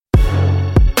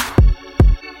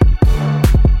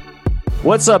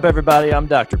What's up, everybody? I'm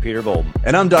Dr. Peter Bolden.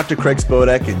 And I'm Dr. Craig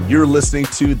Spodek, and you're listening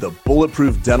to the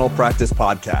Bulletproof Dental Practice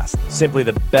Podcast. Simply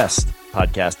the best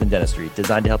podcast in dentistry,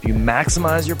 designed to help you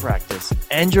maximize your practice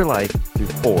and your life through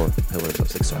 4 pillars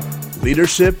of success: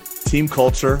 leadership, team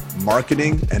culture,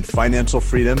 marketing, and financial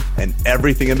freedom, and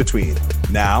everything in between.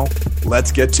 Now,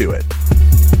 let's get to it.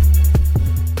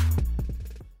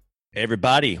 Hey,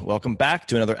 everybody. Welcome back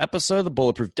to another episode of the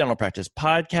Bulletproof Dental Practice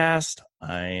Podcast.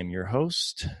 I am your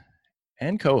host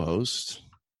and co-host,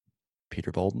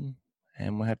 Peter Bolden.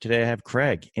 And today I have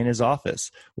Craig in his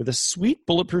office with a sweet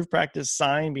Bulletproof Practice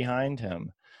sign behind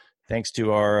him. Thanks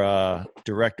to our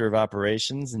director of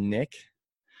operations, Nick.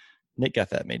 Nick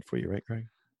got that made for you, right, Craig?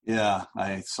 Yeah,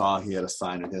 I saw he had a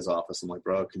sign in his office. I'm like,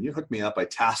 bro, can you hook me up? I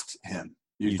tasked him.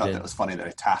 You thought that was funny that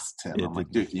I tasked him. I'm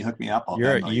like, dude, can you hook me up?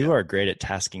 You are great at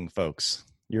tasking folks.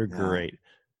 You're great.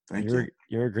 Thank you.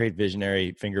 You're a great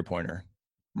visionary finger pointer.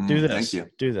 Do this. Thank you.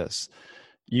 Do this.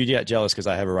 You get jealous because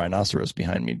I have a rhinoceros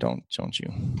behind me, don't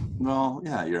you? Well,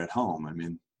 yeah, you're at home. I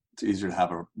mean, it's easier to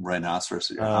have a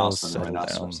rhinoceros at your house than a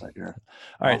rhinoceros at your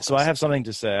All right, office. so I have something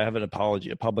to say. I have an apology,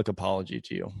 a public apology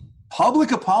to you.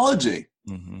 Public apology?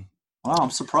 Mm-hmm. Wow, I'm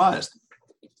surprised.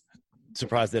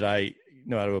 Surprised that I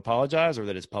know how to apologize or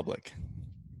that it's public?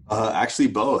 Actually,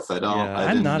 both.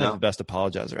 I'm not the best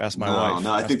apologizer. Ask my wife.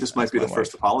 No, I think this might be the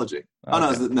first apology. Okay.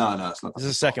 No, it's not. This is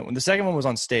the second one. The second one was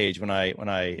on stage when I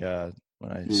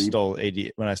stole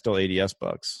ADS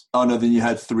bucks. Oh no, then you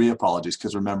had 3 apologies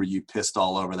because remember you pissed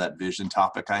all over that vision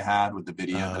topic I had with the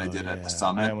video that I did at the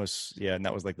summit. And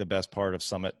that was like the best part of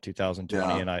Summit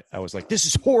 2020. And I was like, this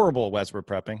is horrible as we're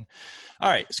prepping. All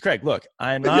right, so Craig, look,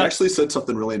 you actually said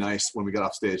something really nice when we got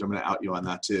off stage. I'm going to out you on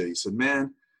that too. You said,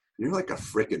 man, you're like a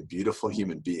freaking beautiful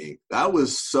human being. That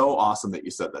was so awesome that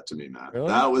you said that to me, man. Really?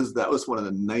 That was one of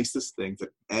the nicest things that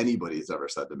anybody's ever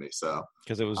said to me. So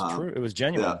because it was true, it was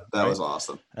genuine. Yeah, that was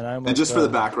awesome. And just for the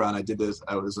background, I did this.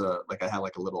 I was I had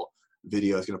like a little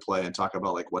video I was going to play and talk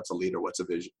about like what's a leader, what's a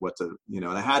vision, and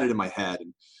I had it in my head.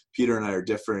 And Peter and I are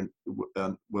different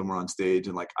when we're on stage,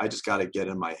 and like I just got to get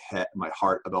in my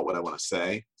heart about what I want to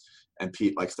say. And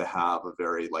Pete likes to have a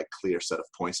very like clear set of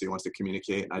points that he wants to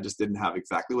communicate. And I just didn't have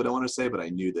exactly what I want to say, but I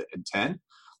knew the intent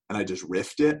and I just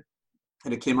riffed it.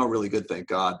 And it came out really good, thank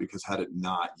God, because had it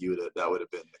not, that would have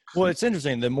been. Well, it's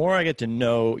interesting. The more I get to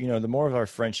know, the more of our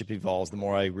friendship evolves, the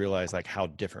more I realize like how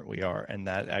different we are. And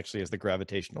that actually is the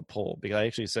gravitational pull. Because I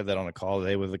actually said that on a call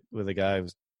today with a guy who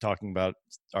was talking about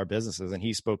our businesses, and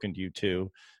he's spoken to you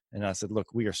too. And I said, look,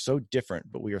 we are so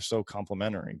different, but we are so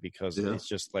complementary because it's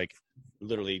just like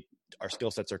literally our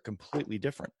skill sets are completely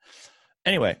different.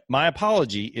 Anyway, my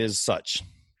apology is such.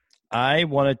 I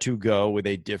wanted to go with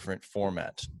a different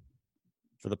format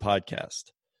for the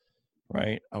podcast,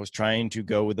 right? I was trying to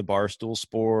go with the Barstool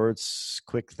Sports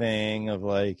quick thing of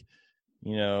like,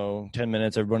 10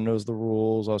 minutes, everyone knows the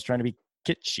rules. I was trying to be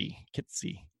kitschy.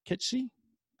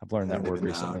 I've learned that word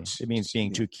recently. It means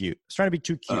being too cute. I was trying to be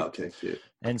too cute. Oh, okay, cute.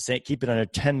 And keep it under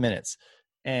 10 minutes.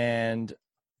 And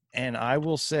I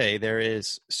will say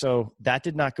so that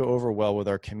did not go over well with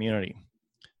our community.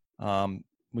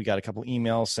 We got a couple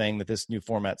emails saying that this new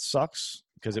format sucks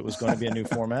because it was going to be a new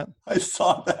format. I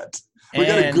saw that. We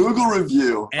got a Google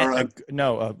review. A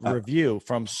review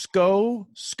from Sco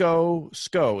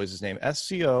is his name.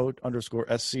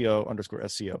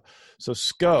 SCO_SCO_SCO. So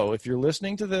Sco, if you're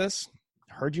listening to this,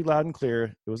 heard you loud and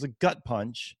clear. It was a gut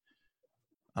punch.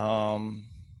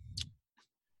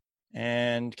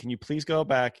 And can you please go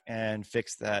back and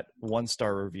fix that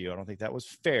 1-star review? I don't think that was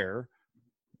fair.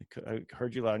 I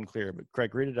heard you loud and clear, but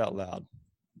Craig, read it out loud.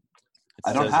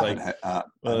 I don't have it. It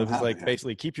was like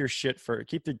basically keep your shit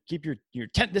keep your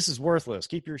tent. This is worthless.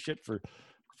 Keep your shit for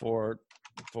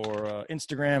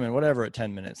Instagram and whatever at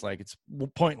 10 minutes. Like it's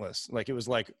pointless. Like it was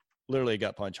like literally a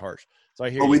gut punch harsh. So I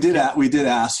hear. Well, we did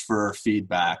ask for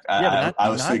feedback. I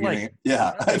was figuring.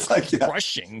 It's like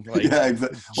crushing. Well, it's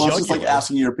just like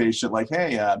asking your patient, like,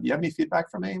 "Hey, do you have any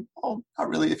feedback for me?" Oh, not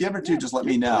really. If you ever do, just let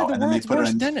me know. And then they put it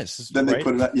on. They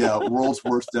put it on. World's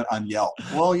worst on Yelp.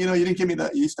 Well, you didn't give me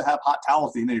that. You used to have hot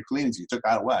towels in your cleanings. You took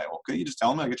that away. Well, can you just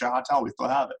tell me I get you a hot towel? We still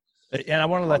have it. And I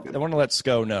want to let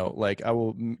Sco know. Like, I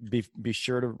will be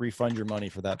sure to refund your money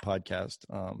for that podcast.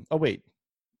 Oh wait.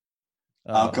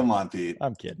 Come on, Pete.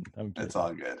 I'm kidding. It's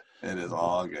all good. It is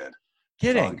all good.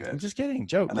 Kidding. Good. I'm just kidding.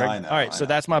 Joke. I know, all right. So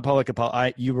that's my public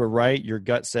apology. You were right. Your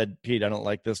gut said, Pete, I don't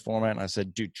like this format. And I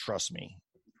said, dude, trust me.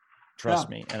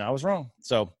 And I was wrong.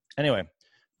 So anyway,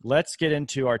 let's get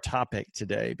into our topic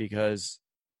today, because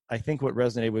I think what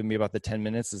resonated with me about the 10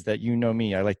 minutes is that, you know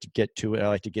me, I like to get to it. I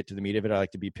like to get to the meat of it. I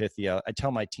like to be pithy. I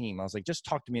tell my team, I was like, just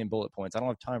talk to me in bullet points. I don't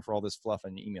have time for all this fluff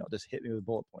in email. Just hit me with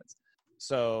bullet points.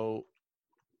 So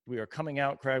We are coming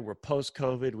out, Craig. We're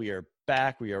post-COVID. We are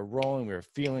back. We are rolling. We are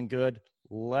feeling good.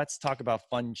 Let's talk about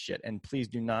fun shit. And please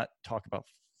do not talk about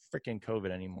freaking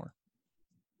COVID anymore.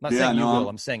 I'm not saying you will.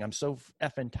 I'm saying I'm so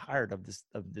effing tired of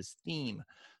this theme.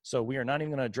 So we are not even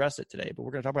going to address it today, but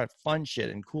we're going to talk about fun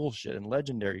shit and cool shit and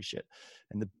legendary shit.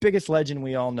 And the biggest legend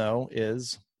we all know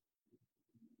is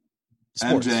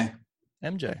sports.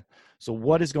 MJ. So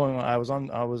what is going on?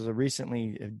 I was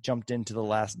recently jumped into The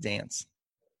Last Dance.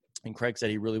 And Craig said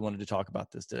he really wanted to talk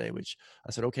about this today, which I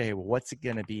said, okay, well, what's it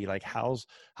going to be? Like, how's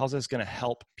this going to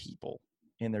help people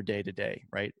in their day to day,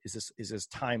 right? Is this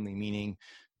timely? Meaning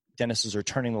dentists are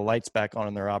turning the lights back on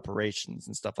in their operations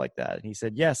and stuff like that. And he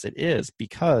said, yes, it is,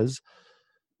 because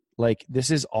like, this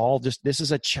is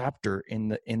a chapter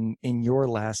in your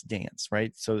Last Dance,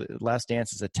 right? So Last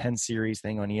Dance is a 10 series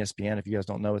thing on ESPN. If you guys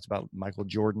don't know, it's about Michael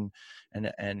Jordan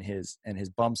and his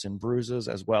bumps and bruises,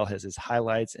 as well as his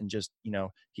highlights. And just,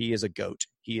 he is a GOAT.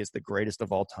 He is the greatest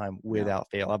of all time without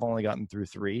fail. I've only gotten through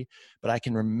 3, but I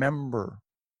can remember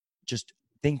just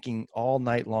thinking all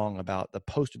night long about the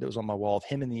poster that was on my wall of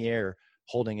him in the air,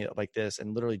 holding it like this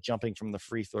and literally jumping from the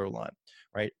free throw line,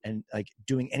 right? And like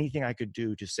doing anything I could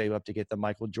do to save up to get the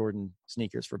Michael Jordan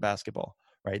sneakers for basketball,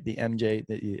 right? The MJ,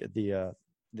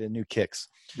 the new kicks.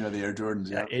 Yeah, the Air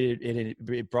Jordans. Yeah,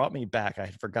 it brought me back. I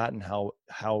had forgotten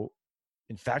how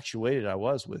infatuated I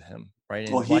was with him, right?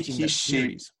 And well,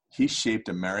 he shaped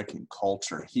American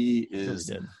culture. He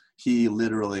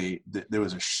literally, there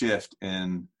was a shift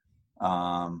in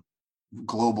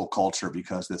global culture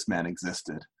because this man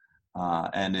existed.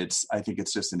 And I think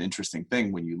it's just an interesting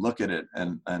thing when you look at it,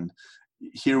 and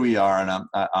here we are, and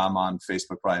I'm on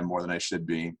Facebook probably more than I should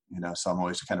be, so I'm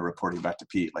always kind of reporting back to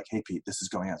Pete, like, hey Pete, this is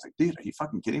going on. It's like, dude, are you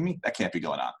fucking kidding me? That can't be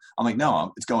going on. I'm like,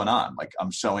 no, it's going on. Like,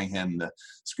 I'm showing him the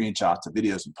screenshots of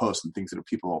videos and posts and things that are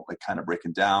people like kind of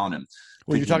breaking down. And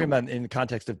well, you're talking about in the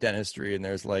context of dentistry, and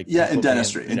there's like, in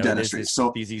dentistry.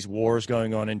 So these wars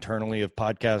going on internally of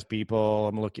podcast people.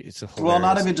 I'm looking, it's hilarious. Well,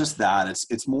 not even just that.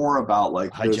 It's more about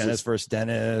like hygienist versus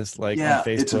dentist, like on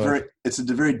Facebook. It's a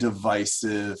very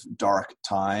divisive, dark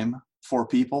time for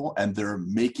people, and they're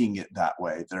making it that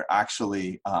way. They're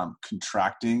actually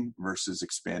contracting versus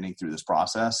expanding through this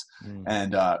process.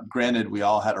 And granted, we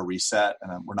all had a reset,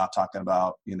 and we're not talking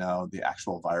about the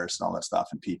actual virus and all that stuff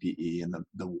and PPE and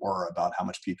the war about how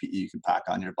much PPE you can pack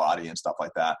on your body and stuff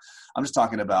like that. I'm just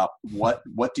talking about what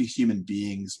do human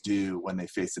beings do when they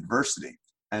face adversity.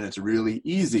 And it's really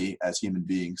easy as human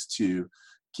beings to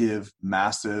give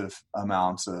massive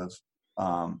amounts of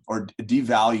or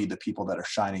devalue the people that are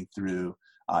shining through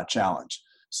challenge.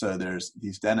 So there's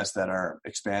these dentists that are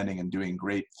expanding and doing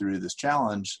great through this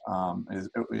challenge. Is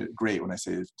great when I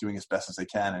say doing as best as they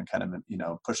can and kind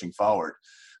of pushing forward.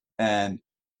 And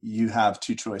you have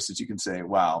two choices. You can say,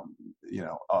 wow,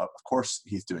 of course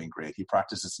he's doing great. He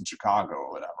practices in Chicago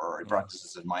or whatever, or he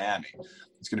practices in Miami.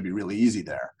 It's going to be really easy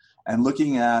there. And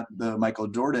looking at the Michael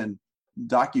Jordan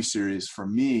docuseries, for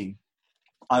me,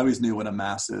 I always knew what a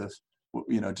massive,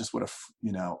 just what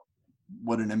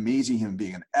an amazing human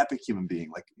being, an epic human being.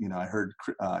 Like, I heard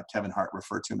Kevin Hart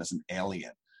refer to him as an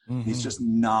alien. Mm-hmm. He's just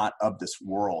not of this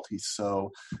world. He's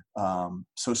so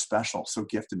special, so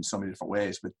gifted in so many different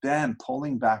ways. But then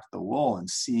pulling back the wool and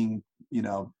seeing,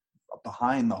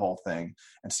 behind the whole thing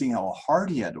and seeing how hard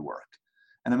he had to work.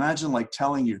 And imagine like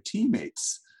telling your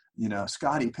teammates,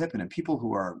 Scottie Pippen and people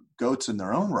who are GOATs in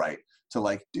their own right to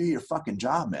like, do your fucking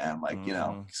job, man. Like,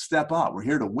 step up. We're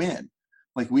here to win.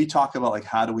 Like we talk about like,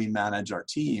 how do we manage our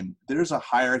team? There's a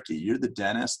hierarchy. You're the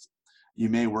dentist. You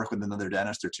may work with another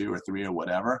dentist or 2 or 3 or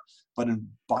whatever, but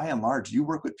by and large, you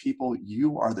work with people.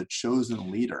 You are the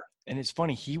chosen leader. And it's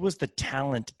funny, he was the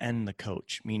talent and the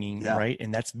coach, meaning, right?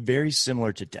 And that's very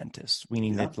similar to dentists,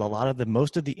 meaning that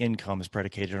most of the income is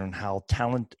predicated on how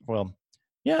talent,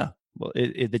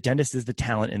 the dentist is the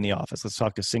talent in the office. Let's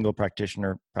talk a single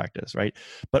practitioner practice, right?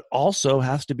 But also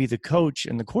has to be the coach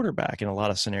and the quarterback in a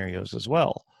lot of scenarios as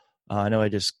well. I know I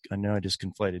just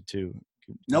conflated two.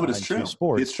 No, but it's true.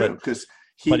 Sports, it's true because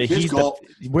we're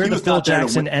the Phil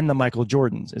Jackson and the Michael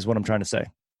Jordans is what I'm trying to say.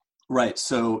 Right.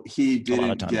 So he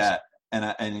didn't get, and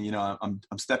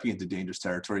I'm stepping into dangerous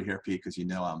territory here, Pete, because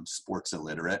I'm sports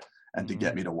illiterate, and to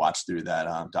get me to watch through that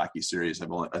docuseries,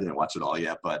 I didn't watch it all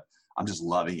yet, but I'm just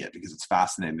loving it because it's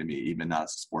fascinating to me, even not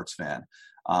as a sports fan,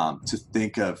 to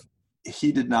think of.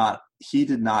 He did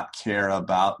not care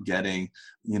about getting,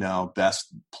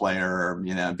 best player,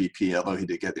 MVP, although he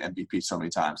did get the MVP so many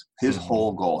times. His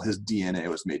whole goal, his DNA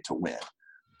was made to win.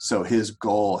 So his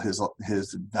goal,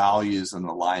 his values and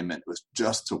alignment was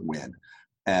just to win.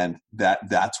 And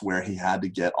that's where he had to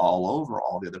get all over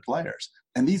all the other players.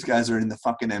 And these guys are in the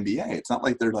fucking NBA. It's not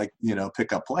like they're like,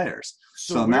 pickup players.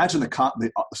 So imagine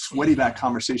the sweaty back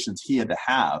conversations he had to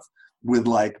have with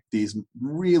like these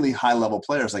really high level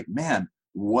players. Like, man,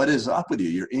 what is up with you?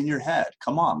 You're in your head.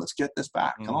 Come on, let's get this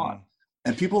back. Come on.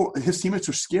 And his teammates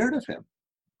were scared of him.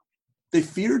 They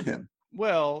feared him.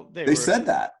 Well, they said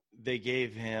that. They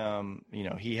gave him,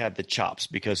 he had the chops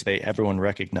because everyone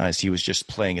recognized he was just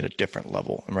playing at a different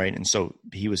level, right? And so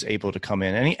he was able to come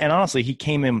in, and honestly, he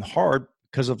came in hard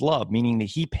because of love, meaning that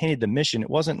he painted the mission.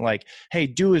 It wasn't like, hey,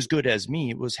 do as good as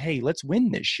me. It was, hey, let's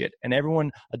win this shit. And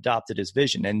everyone adopted his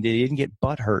vision, and they didn't get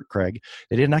butthurt, Craig.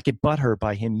 They did not get butthurt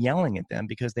by him yelling at them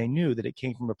because they knew that it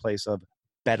came from a place of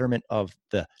betterment of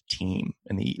the team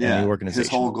and the organization. His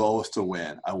whole goal was to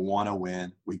win. I want to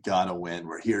win. We got to win.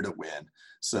 We're here to win.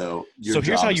 So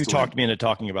here's how you talked me into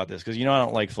talking about this, because I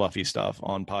don't like fluffy stuff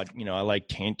on pod. I like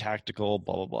tactical,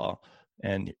 blah blah blah,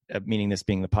 and meaning this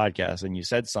being the podcast. And you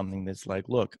said something that's like,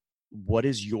 look, what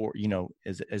is your,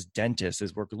 as dentists,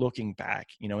 as we're looking back,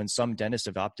 and some dentists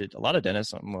have opted. A lot of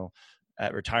dentists,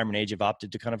 at retirement age, have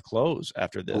opted to kind of close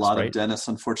after this. A lot of dentists,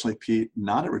 unfortunately, Pete,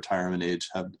 not at retirement age,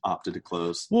 have opted to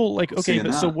close. Well,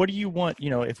 so what do you want?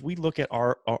 If we look at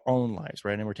our own lives,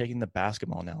 right, and we're taking the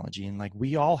basketball analogy, and like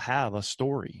we all have a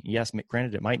story. Yes,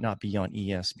 granted, it might not be on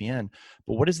ESPN,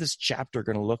 but what is this chapter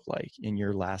going to look like in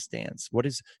your last dance? What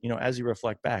is, as you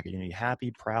reflect back, are you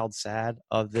happy, proud, sad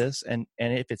of this? And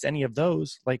if it's any of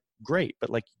those, like, great.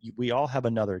 But like, we all have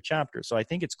another chapter. So I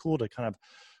think it's cool to kind of,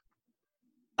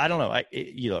 I don't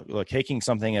know. Look, taking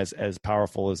something as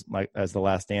powerful as The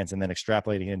Last Dance and then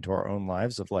extrapolating it into our own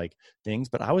lives of like things.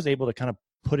 But I was able to kind of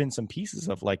put in some pieces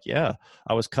of like, yeah,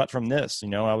 I was cut from this,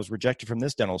 I was rejected from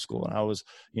this dental school, and I was,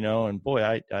 and boy,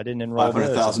 I didn't enroll.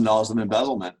 $500,000 in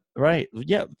embezzlement. Right.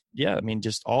 Yeah. Yeah. I mean,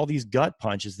 just all these gut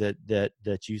punches that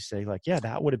you say like, yeah,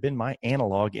 that would have been my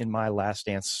analog in my Last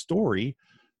Dance story,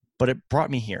 but it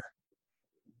brought me here.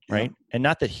 Right. And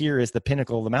not that here is the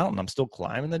pinnacle of the mountain. I'm still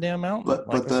climbing the damn mountain.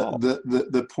 But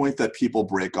the point that people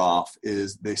break off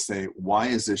is they say, why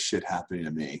is this shit happening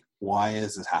to me? Why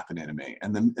is this happening to me?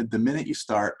 And the minute you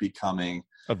start becoming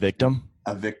a victim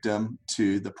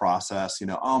to the process,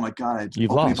 oh my God,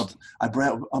 I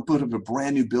put up a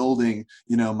brand new building.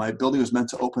 My building was meant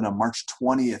to open on March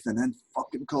 20th, and then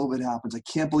fucking COVID happens. I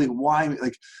can't believe why,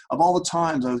 like, of all the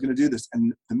times I was going to do this.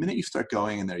 And the minute you start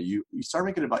going in there, you start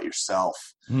making it about yourself.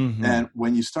 Mm-hmm. And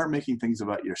when you start making things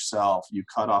about yourself, you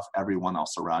cut off everyone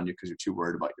else around you because you're too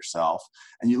worried about yourself.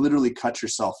 And you literally cut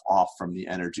yourself off from the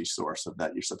energy source of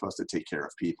that you're supposed to take care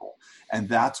of people. And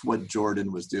that's what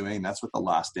Jordan was doing. That's what The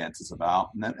Last Dance is about.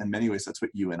 And in many ways, that's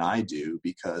what you and I do,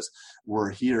 because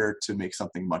we're here to make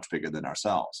something much bigger than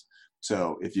ourselves.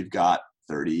 So if you've got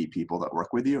 30 people that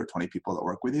work with you, or 20 people that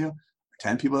work with you, or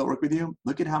 10 people that work with you,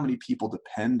 look at how many people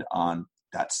depend on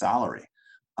that salary.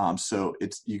 So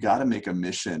you got to make a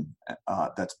mission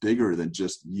that's bigger than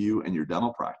just you and your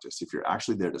dental practice. If you're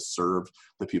actually there to serve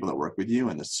the people that work with you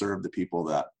and to serve the people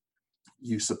that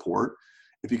you support,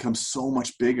 it becomes so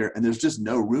much bigger, and there's just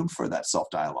no room for that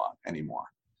self-dialogue anymore.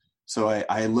 So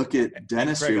I look at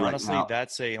dentistry Craig, right honestly, now.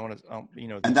 that's a, I want to,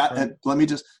 and let me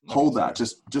just hold that.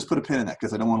 Just put a pin in that,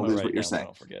 because I don't want to lose what you're saying.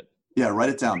 Don't forget. Yeah, write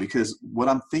it down, because what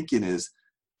I'm thinking is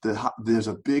there's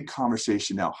a big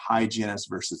conversation now, hygienists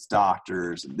versus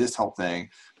doctors, and this whole thing.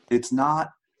 It's not,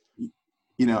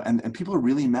 and people are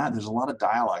really mad. There's a lot of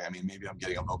dialogue. I mean, maybe I'm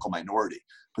getting a vocal minority,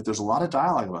 but there's a lot of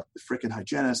dialogue about the freaking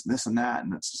hygienist and this and that.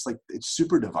 And it's just like, it's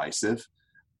super divisive.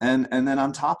 And then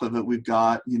on top of it, we've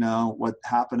got, what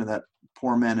happened to that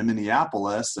poor man in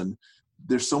Minneapolis. And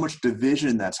there's so much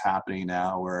division that's happening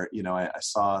now where, I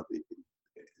saw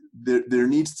there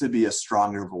needs to be a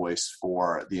stronger voice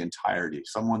for the entirety.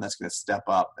 Someone that's going to step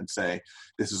up and say,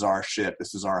 this is our ship.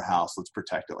 This is our house. Let's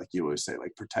protect it. Like you always say,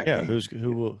 like protecting. Yeah.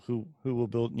 Who will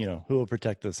build, who will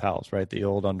protect this house, right? The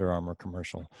old Under Armour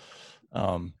commercial.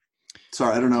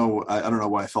 Sorry, I don't know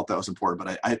why I felt that was important,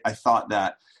 but I thought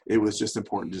that it was just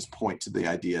important to just point to the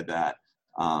idea that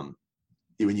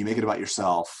when you make it about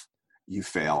yourself, you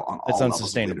fail on all levels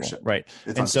of leadership. It's unsustainable, right?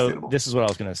 And so this is what I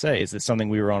was going to say, is that something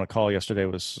we were on a call yesterday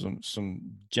with some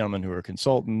gentlemen who are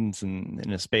consultants and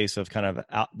in a space of kind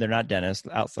of they're not dentists,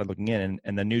 outside looking in,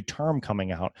 and the new term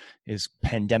coming out is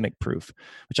pandemic proof,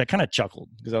 which I kind of chuckled,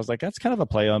 because I was like, that's kind of a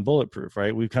play on bulletproof,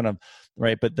 right? We've kind of,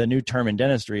 right? But the new term in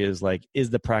dentistry is like, is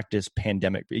the practice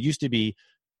pandemic? It used to be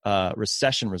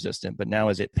recession resistant, but now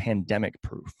is it pandemic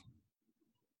proof?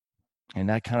 And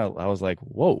that kind of, I was like,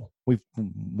 whoa,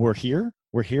 we're here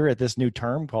at this new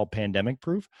term called pandemic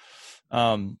proof.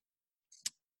 And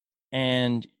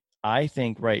I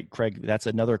think, right, Craig, that's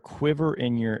another quiver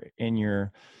in your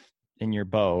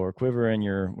bow, or quiver in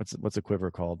your, what's a quiver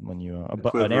called when you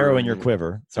an arrow in your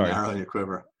quiver. An Sorry. arrow in your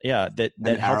quiver. Yeah,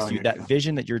 that helps you. That quiver.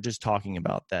 vision that you're just talking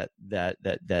about, that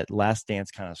Last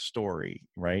Dance kind of story,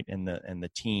 right? And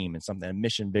the team, and something, a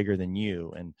mission bigger than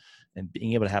you, and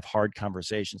being able to have hard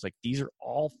conversations. Like, these are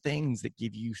all things that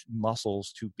give you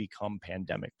muscles to become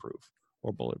pandemic proof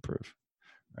or bulletproof,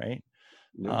 right?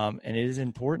 Yep. And it is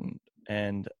important.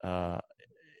 And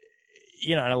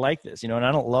and I like this, and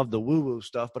I don't love the woo-woo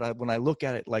stuff, but when I look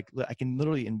at it, like, I can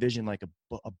literally envision like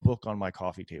a book on my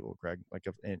coffee table, Greg. Like,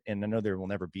 and I know there will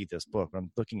never be this book, but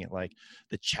I'm looking at like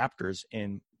the chapters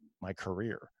in my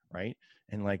career, right?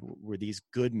 And like, were these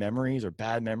good memories or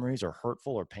bad memories, or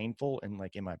hurtful or painful? And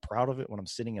like, am I proud of it when I'm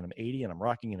sitting and I'm 80 and I'm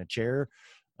rocking in a chair,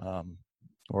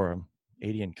 or I'm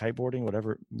 80 and kiteboarding,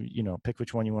 whatever, pick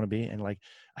which one you want to be. And like,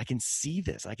 I can see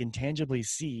this, I can tangibly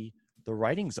see the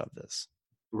writings of this.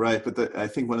 Right. But I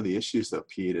think one of the issues, though,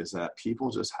 Pete, is that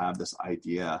people just have this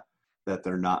idea that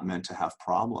they're not meant to have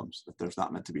problems, that there's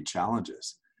not meant to be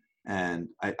challenges. And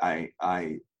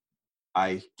I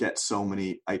get so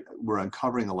many, we're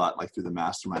uncovering a lot, like through the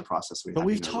mastermind process. But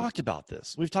we've talked about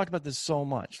this. We've talked about this so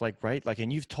much, like, right? Like,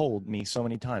 and you've told me so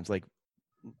many times, like,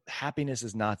 happiness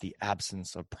is not the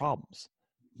absence of problems,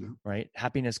 right?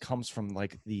 Happiness comes from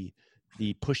like the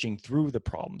pushing through the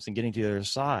problems and getting to the other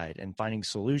side and finding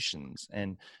solutions.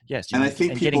 And yes, and I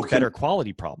think getting better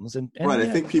quality problems. And right. I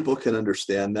think people can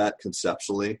understand that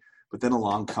conceptually, but then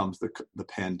along comes the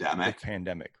pandemic.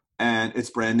 And it's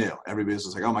brand new. Everybody's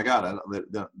just like, oh my God,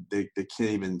 they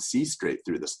can't even see straight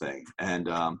through this thing. And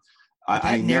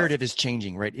that narrative is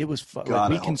changing, right? It was like,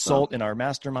 we consult in our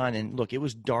mastermind, and look, it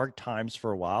was dark times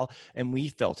for a while, and we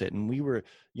felt it, and we were,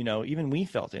 even we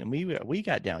felt it, and we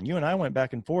got down. You and I went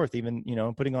back and forth, even,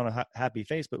 putting on a happy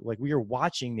face, but like, we are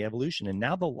watching the evolution, and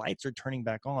now the lights are turning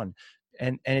back on,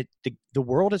 and the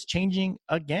world is changing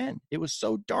again. It was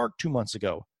so dark 2 months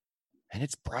ago, and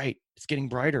it's bright. It's getting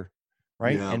brighter,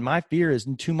 right? Yeah. And my fear is,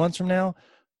 in 2 months from now,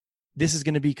 this is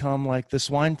going to become like the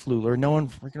swine flu, or no one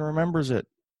freaking remembers it.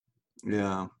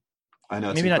 Yeah, I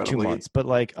know. Maybe not 2 months, but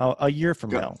like a year from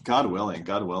now. God willing.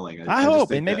 I hope.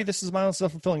 And maybe this is my own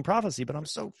self-fulfilling prophecy, but I'm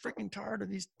so freaking tired of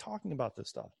these talking about this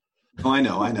stuff. Oh, I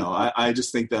know. I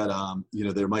just think that,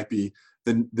 there might be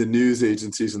the news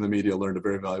agencies and the media learned a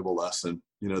very valuable lesson.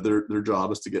 Their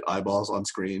job is to get eyeballs on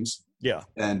screens. Yeah.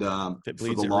 And for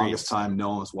the longest time, no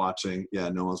one was watching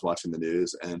the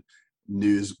news, and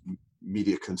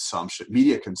media consumption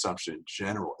in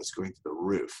general is going through the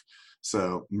roof.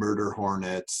 So murder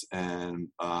hornets and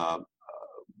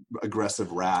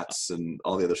aggressive rats and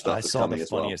all the other stuff. I saw the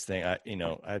funniest thing. I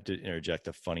have to interject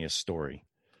the funniest story.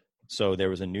 So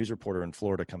there was a news reporter in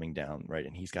Florida coming down, right?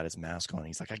 And he's got his mask on.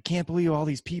 He's like, I can't believe all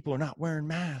these people are not wearing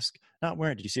masks.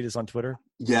 Did you see this on Twitter?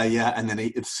 Yeah. And then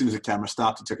as soon as the camera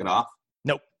stopped, he took it off.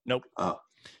 Nope. Oh.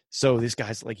 So this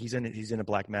guy's like, he's in a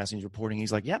black mask, and he's reporting.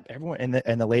 He's like, yep, everyone.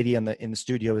 And the lady in the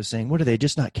studio is saying, what, do they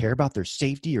just not care about their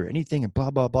safety or anything, and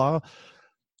blah, blah, blah.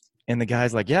 And the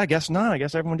guy's like, yeah, I guess not. I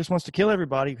guess everyone just wants to kill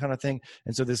everybody, kind of thing.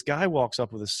 And so this guy walks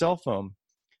up with a cell phone,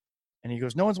 and he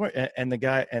goes, no one's wearing, and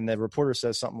the reporter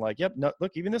says something like, yep, no,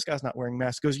 look, even this guy's not wearing a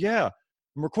mask. He goes, yeah,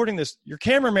 I'm recording this. Your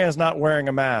cameraman's not wearing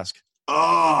a mask.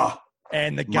 Oh,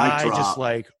 and the guy just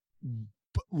like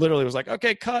literally was like,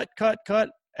 okay, cut.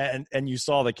 And you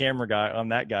saw the camera guy on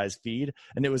that guy's feed,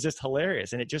 and it was just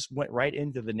hilarious. And it just went right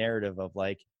into the narrative of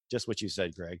like just what you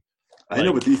said, Greg. I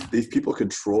know, but these people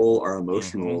control our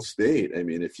emotional state. I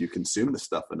mean, if you consume this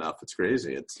stuff enough, it's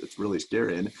crazy. It's really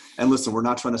scary. And listen, we're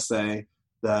not trying to say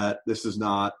that this is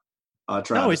not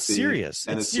travesty. No, it's serious.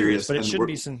 And it's serious, but it shouldn't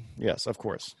be some. Yes, of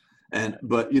course.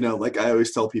 But like I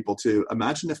always tell people too,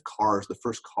 imagine if the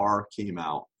first car came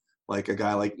out. Like a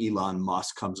guy like Elon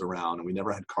Musk comes around, and we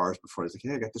never had cars before. He's like,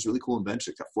 hey, I got this really cool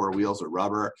invention. It's got 4 wheels or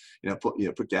rubber,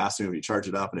 put gas in it, you charge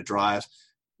it up and it drives.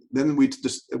 Then we'd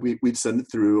send it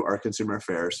through our consumer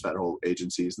affairs, federal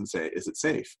agencies, and say, is it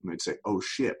safe? And they'd say, oh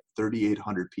shit,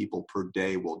 3,800 people per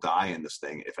day will die in this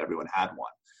thing if everyone had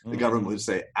one. The government would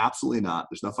say, absolutely not.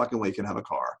 There's no fucking way you can have a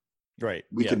car. Right.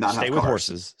 We could not have cars. Stay with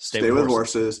horses. Stay with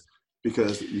horses.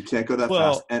 Because you can't go that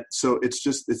fast. And so it's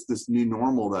this new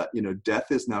normal that,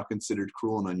 death is now considered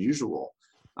cruel and unusual.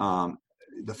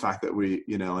 The fact that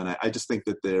and I just think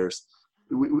that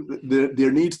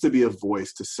there needs to be a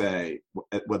voice to say,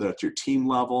 whether it's your team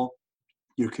level,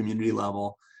 your community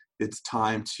level, it's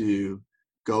time to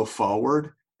go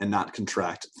forward and not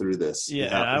contract through this. Yeah,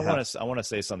 and I want to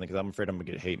say something because I'm afraid I'm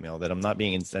gonna get hate mail that I'm not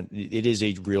being it is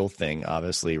a real thing,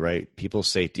 obviously, right? People's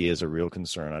safety is a real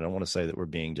concern. I don't want to say that we're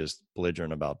being just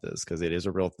belligerent about this because it is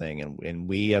a real thing, and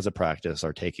we as a practice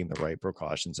are taking the right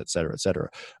precautions, et cetera, et cetera.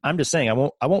 I'm just saying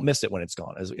I won't miss it when it's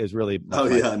gone. Is really my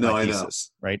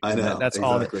thesis, right? I know that's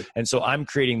exactly. all. And so I'm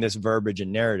creating this verbiage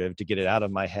and narrative to get it out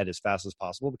of my head as fast as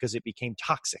possible because it became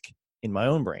toxic in my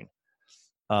own brain.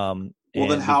 Well,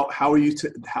 then how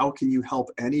can you help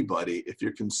anybody if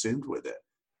you're consumed with it?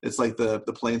 It's like the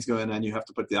plane's going and you have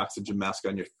to put the oxygen mask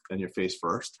on your face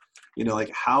first. Like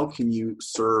how can you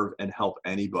serve and help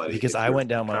anybody? Because I went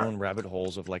down my own rabbit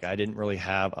holes of like, I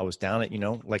was down at,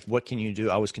 like, what can you do?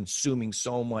 I was consuming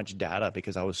so much data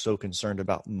because I was so concerned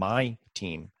about my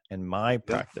team and my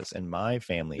practice and my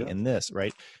family and this,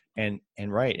 right. And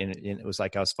it was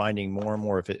like I was finding more and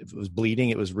more. If it was bleeding,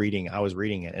 it was reading. I was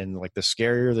reading it, and like the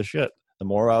scarier the shit, the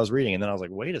more I was reading. And then I was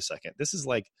like, wait a second, this is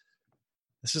like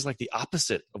the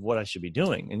opposite of what I should be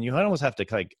doing. And you almost have to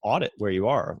like audit where you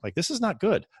are. Like this is not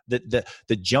good. The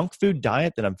junk food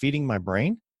diet that I'm feeding my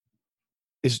brain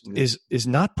is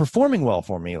not performing well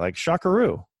for me. Like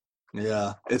shockaroo.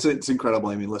 Yeah, it's incredible.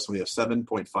 I mean, listen, we have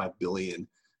 7.5 billion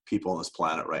people on this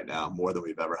planet right now, more than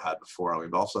we've ever had before. And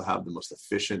we've also have the most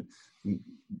efficient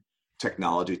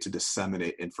technology to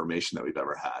disseminate information that we've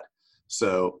ever had.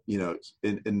 So, in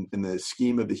the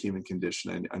scheme of the human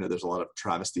condition, I know there's a lot of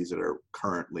travesties that are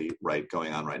currently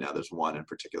going on right now. There's one in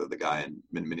particular, the guy in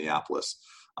Minneapolis,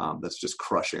 that's just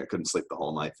crushing. I couldn't sleep the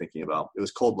whole night thinking about it.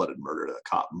 Was cold-blooded murder. A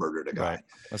cop murdered a guy,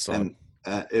 and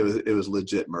it was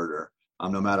legit murder.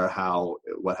 No matter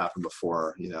what happened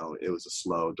before, it was a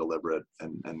slow, deliberate,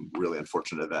 and really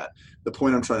unfortunate event. The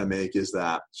point I'm trying to make is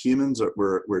that humans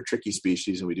we're a tricky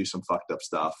species and we do some fucked up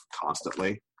stuff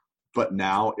constantly. But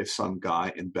now if some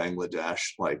guy in Bangladesh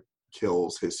like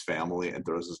kills his family and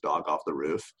throws his dog off the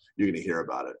roof, you're going to hear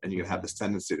about it. And you're going to have this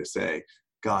tendency to say,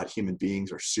 God, human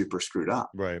beings are super screwed up.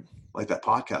 Right. Like that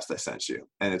podcast I sent you.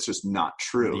 And it's just not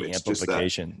true. It's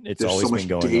amplification. Just that it's always been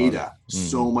going data, on.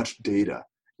 So much data.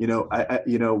 I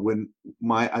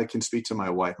can speak to my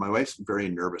wife. My wife's very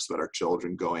nervous about our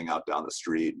children going out down the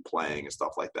street and playing and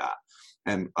stuff like that.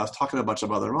 And I was talking to a bunch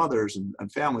of other mothers and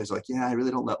families like, yeah, I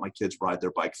really don't let my kids ride their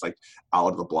bikes like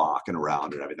out of the block and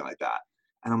around and everything like that.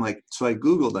 And I'm like, so I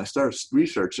Googled and I started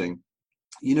researching,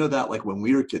 that like when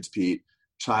we were kids, Pete,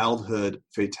 childhood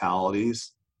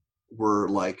fatalities were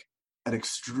like an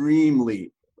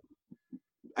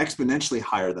exponentially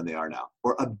higher than they are now.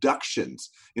 Or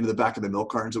abductions, the back of the milk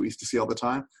cartons that we used to see all the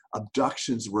time,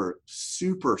 abductions were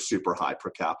super, super high per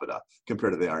capita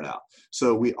compared to they are now.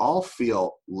 So we all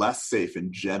feel less safe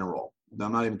in general.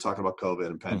 I'm not even talking about COVID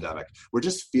and pandemic. We're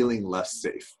just feeling less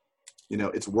safe.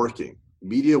 It's working.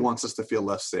 Media wants us to feel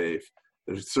less safe.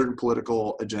 There's certain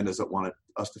political agendas that want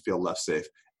us to feel less safe.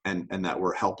 And that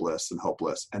we're helpless and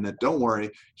hopeless. And that don't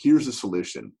worry, here's a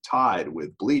solution. Tied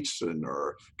with bleach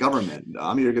or government.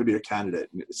 You're going to be your candidate.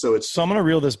 So I'm going to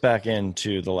reel this back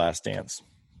into The Last Dance,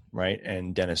 right?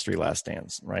 And dentistry Last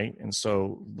Dance, right? And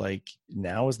so like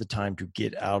now is the time to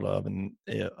get out of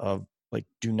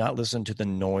do not listen to the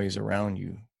noise around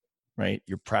you, right?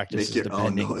 Your practice is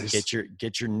depending.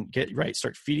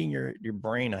 Start feeding your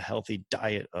brain a healthy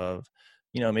diet of,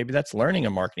 maybe that's learning a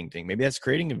marketing thing. Maybe that's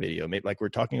creating a video. Maybe like we're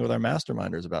talking with our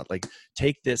masterminders about, like,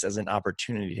 take this as an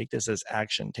opportunity, take this as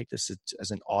action, take this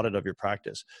as an audit of your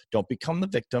practice. Don't become the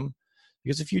victim,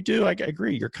 because if you do, I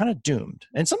agree, you're kind of doomed.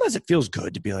 And sometimes it feels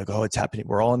good to be like, oh, it's happening.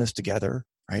 We're all in this together,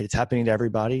 right? It's happening to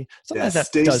everybody. Sometimes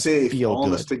that does feel all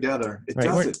good. This together. It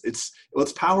doesn't.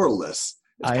 It's powerless.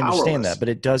 I understand that, but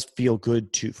it does feel good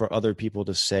for other people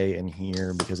to say and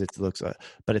hear, because it looks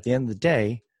but at the end of the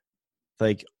day,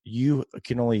 like, you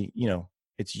can only,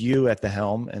 it's you at the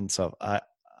helm. And so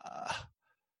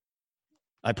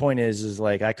my point is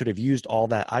like, I could have used all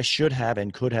that. I should have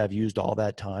and could have used all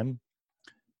that time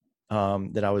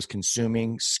that I was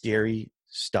consuming scary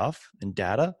stuff and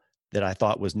data that I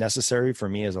thought was necessary for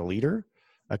me as a leader.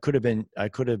 I could have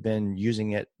been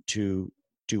using it to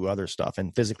do other stuff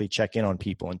and physically check in on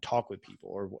people and talk with people,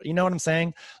 or you know what I'm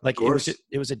saying? Like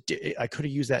I could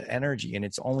have used that energy, and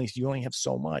you only have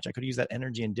so much. I could have used that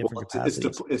energy in different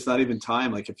capacities. It's not even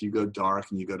time. Like if you go dark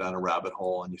and you go down a rabbit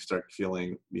hole and you start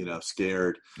feeling,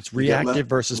 scared. It's reactive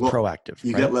versus proactive.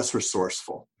 You get less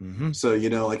resourceful. Mm-hmm. So,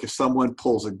 like if someone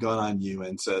pulls a gun on you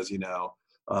and says,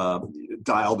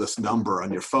 dial this number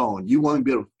on your phone, you won't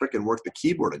be able to freaking work the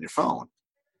keyboard on your phone.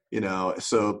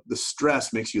 So the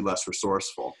stress makes you less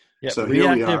resourceful. Yeah, so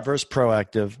reactive versus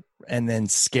proactive, and then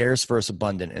scarce versus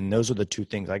abundant. And those are the two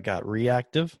things I got.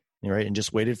 Reactive right? And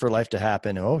just waited for life to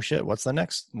happen. Oh shit, what's the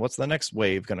next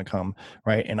wave going to come,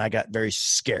 right? And I got very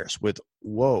scarce with,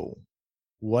 whoa,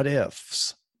 what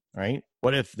ifs, right?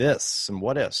 What if this and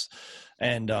what ifs?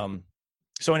 And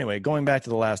so anyway, going back to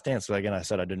The Last Dance, so again, I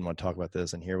said I didn't want to talk about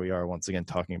this, and here we are once again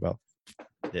talking about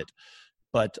it.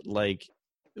 But like,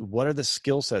 what are the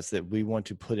skill sets that we want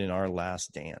to put in our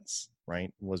last dance,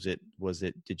 right?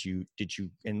 Did you,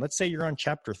 and let's say you're on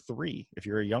chapter 3, if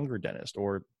you're a younger dentist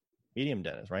or medium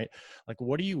dentist, right? Like,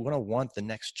 what do you want the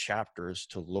next chapters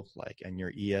to look like in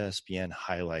your ESPN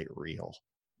highlight reel?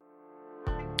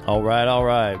 All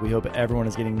right. We hope everyone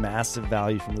is getting massive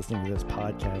value from listening to this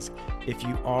podcast. If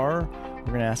you are, we're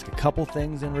going to ask a couple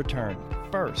things in return.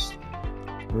 First,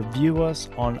 review us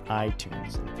on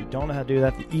iTunes. If you don't know how to do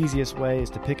that, the easiest way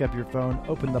is to pick up your phone,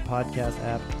 open the podcast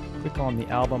app, click on the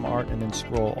album art, and then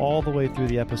scroll all the way through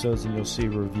the episodes, and you'll see a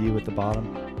review at the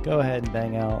bottom. Go ahead and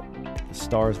bang out the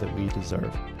stars that we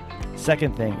deserve.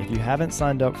 Second thing, if you haven't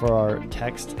signed up for our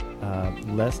text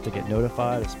list to get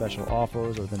notified of special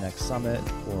offers or the next summit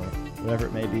or whatever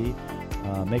it may be,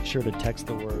 make sure to text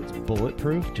the words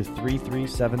bulletproof to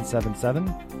 33777.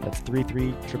 That's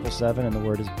 33777, and the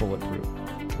word is bulletproof.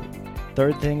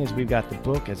 Third thing is we've got the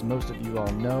book, as most of you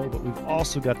all know, but we've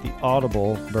also got the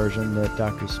Audible version that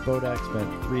Dr. Spodak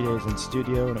spent 3 days in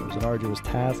studio, and it was an arduous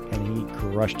task, and he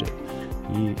crushed it.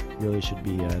 He really should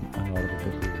be an Audible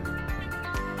book reader.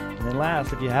 And then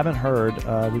last, if you haven't heard,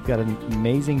 we've got an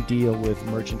amazing deal with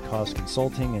Merchant Cost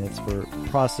Consulting, and it's for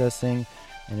processing,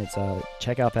 and it's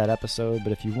check out that episode.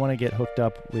 But if you want to get hooked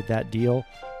up with that deal,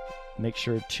 make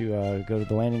sure to go to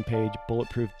the landing page,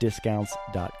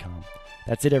 bulletproofdiscounts.com.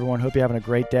 That's it, everyone. Hope you're having a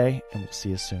great day, and we'll see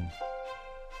you soon.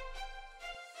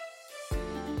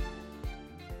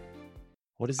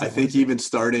 What is it? I think even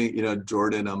starting,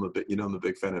 Jordan, I'm a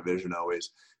big fan of vision always.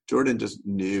 Jordan just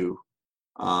knew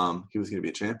he was going to be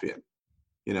a champion.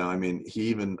 He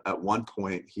even at one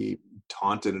point, he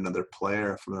taunted another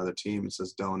player from another team and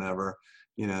says, don't ever,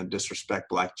 disrespect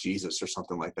Black Jesus or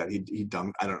something like that. He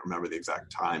done, I don't remember the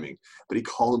exact timing, but he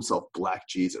called himself Black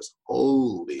Jesus.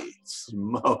 Holy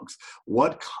smokes.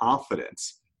 What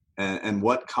confidence and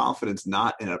what confidence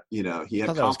not in he had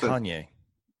confidence. That was Kanye.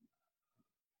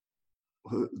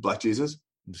 Who, Black Jesus?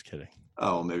 I'm just kidding.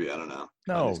 Oh, maybe. I don't know.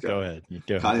 No, go ahead.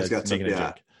 Kanye's got some,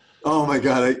 yeah. Oh my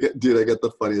God. I get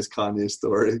the funniest Kanye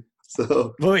story.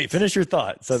 So wait, finish your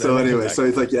thought. So anyway, so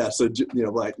he's like, yeah, so,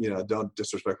 Black, don't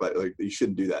disrespect Black. Like, you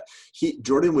shouldn't do that.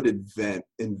 Jordan would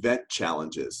invent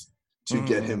challenges to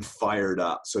get him fired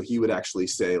up. So he would actually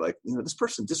say, like, this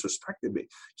person disrespected me.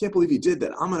 Can't believe he did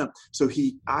that. So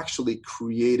he actually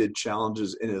created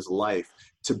challenges in his life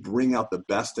to bring out the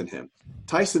best in him.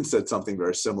 Tyson said something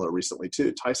very similar recently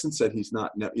too. Tyson said he's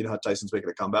not, how Tyson's making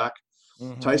a comeback?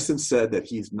 Mm-hmm. Tyson said that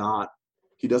he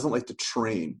doesn't like to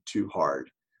train too hard,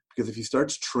 because if he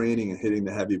starts training and hitting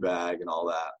the heavy bag and all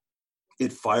that,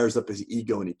 it fires up his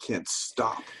ego and he can't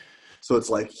stop. So it's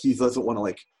like, he doesn't want to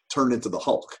like turn into the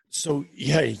Hulk. So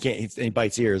yeah, he can't, he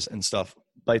bites ears and stuff,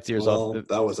 off.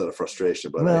 That was out of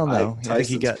frustration, but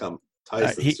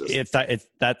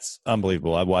that's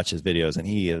unbelievable. I watch his videos and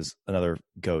he is another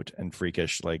goat and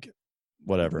freakish, like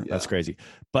whatever. Yeah. That's crazy.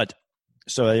 But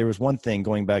so there was one thing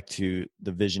going back to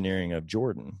the visioneering of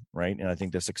Jordan, right? And I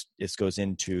think this goes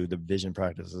into the vision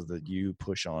practices that you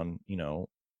push on,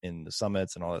 in the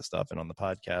summits and all that stuff and on the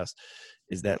podcast,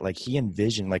 is that like he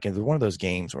envisioned, like in one of those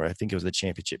games where I think it was the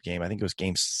championship game, I think it was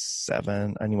game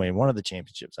 7. Anyway, one of the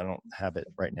championships, I don't have it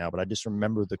right now, but I just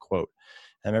remember the quote.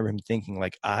 I remember him thinking,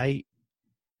 like, I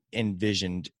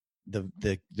envisioned the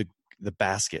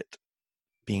basket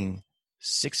being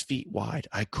 6 feet wide.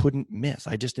 I couldn't miss.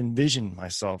 I just envisioned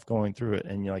myself going through it.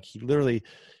 And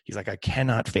he's like, I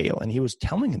cannot fail. And he was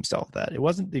telling himself that. It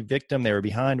wasn't the victim. They were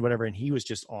behind, whatever. And he was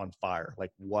just on fire,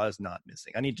 like was not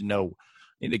missing. I need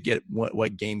to get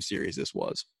what game series this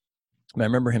was. And I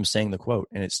remember him saying the quote,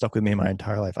 and it stuck with me my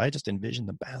entire life. I just envisioned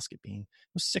the basket being,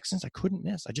 it was 6 inches. I couldn't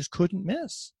miss. I just couldn't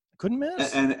miss.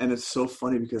 And it's so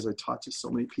funny because I talked to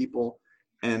so many people.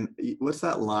 And what's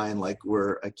that line, like,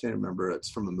 where I can't remember, it's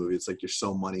from a movie. It's like, you're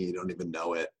so money, you don't even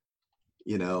know it.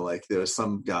 Like there was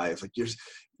some guy, it's like,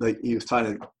 he was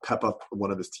trying to pep up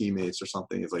one of his teammates or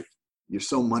something. It's like, you're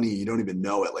so money, you don't even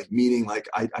know it. Like, meaning, like,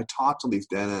 I talk to these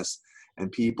dentists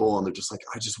and people, and they're just like,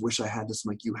 I just wish I had this. I'm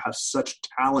like, you have such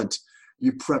talent.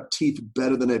 You prep teeth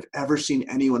better than I've ever seen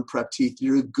anyone prep teeth.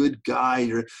 You're a good guy.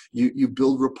 You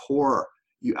build rapport.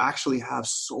 You actually have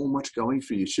so much going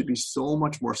for you. You should be so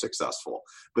much more successful.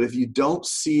 But if you don't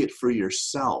see it for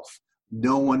yourself,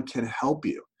 no one can help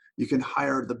you. You can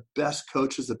hire the best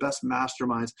coaches, the best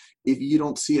masterminds. If you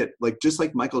don't see it, like just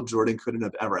like Michael Jordan couldn't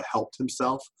have ever helped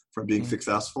himself from being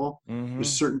successful, there's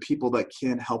certain people that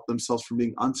can't help themselves from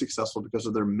being unsuccessful because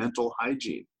of their mental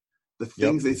hygiene. The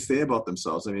things they say about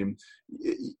themselves. I mean,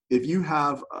 if you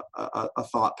have a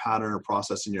thought pattern or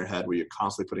process in your head where you're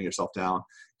constantly putting yourself down,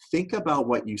 think about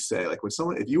what you say. Like when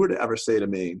someone, if you were to ever say to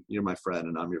me, you're my friend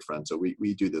and I'm your friend, so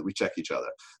we do that, we check each other.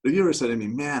 But if you ever said to me,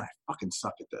 man, I fucking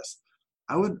suck at this,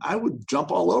 I would jump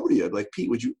all over you. I'd be like, Pete,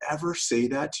 would you ever say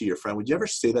that to your friend? Would you ever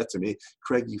say that to me?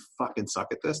 Craig, you fucking suck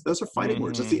at this. Those are fighting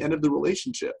words. That's the end of the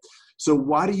relationship. So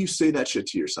why do you say that shit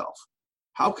to yourself?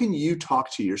 How can you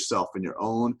talk to yourself in your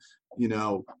own,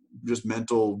 just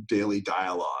mental daily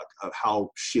dialogue of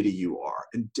how shitty you are?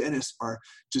 And dentists are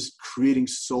just creating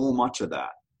so much of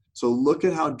that. So look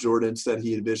at how Jordan said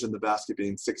he envisioned the basket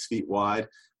being 6 feet wide.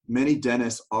 Many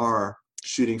dentists are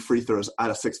shooting free throws at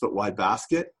a 6 foot wide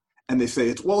basket. And they say,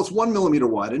 it's 1 millimeter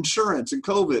wide, insurance and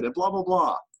COVID and blah, blah,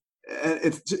 blah. And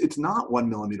it's not 1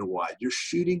 millimeter wide. You're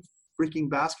shooting freaking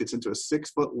baskets into a 6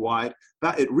 foot wide.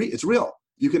 It's real.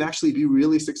 You can actually be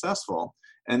really successful.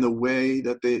 And the way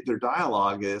that their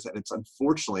dialogue is, and it's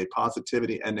unfortunately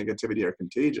positivity and negativity are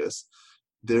contagious,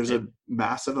 there's a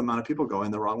massive amount of people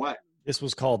going the wrong way. This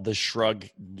was called the shrug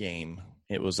game.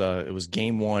 It was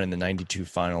game 1 in the 92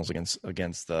 finals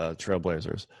against the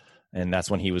Trailblazers. And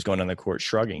that's when he was going on the court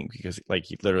shrugging, because like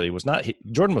he literally was not,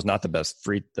 Jordan was not the best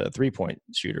 3-point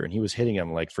shooter, and he was hitting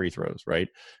them like free throws. Right.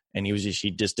 And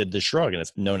he just did the shrug, and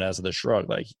it's known as the shrug.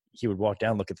 Like he would walk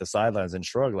down, look at the sidelines and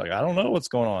shrug like, I don't know what's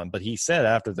going on. But he said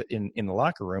after in the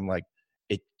locker room, like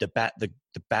the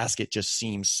basket just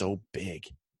seems so big.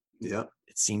 Yeah.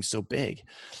 It seems so big.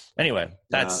 Anyway,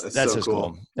 that's so just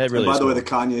cool. That really and by the way, cool.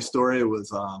 the Kanye story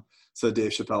was, so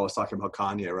Dave Chappelle was talking about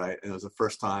Kanye, right? And it was the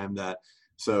first time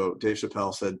so Dave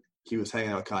Chappelle said he was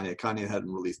hanging out with Kanye. Kanye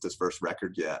hadn't released his first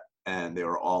record yet. And they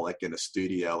were all like in a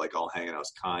studio, like all hanging out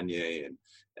with Kanye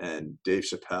and Dave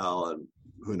Chappelle and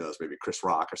who knows, maybe Chris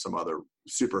Rock or some other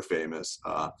super famous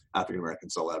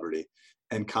African-American celebrity.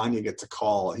 And Kanye gets a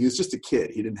call. He was just a kid.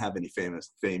 He didn't have any fame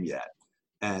yet.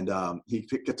 And he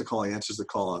gets a call. He answers the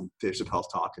call on Dave Chappelle's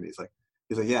talk. And he's like,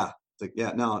 yeah. It's like,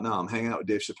 yeah, no, I'm hanging out with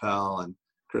Dave Chappelle and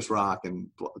Chris Rock and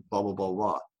blah, blah, blah,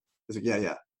 blah. He's like,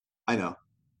 yeah, I know.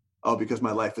 Oh, because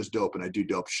my life is dope and I do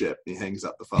dope shit. And he hangs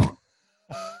up the phone.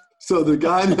 So the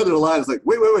guy on the other line is like,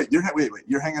 wait, you're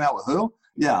hanging out with who?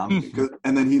 Yeah.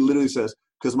 And then he literally says,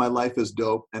 because my life is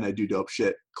dope and I do dope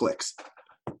shit, clicks.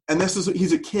 And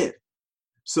he's a kid.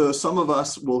 So some of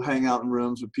us will hang out in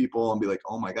rooms with people and be like,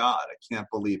 oh my God, I can't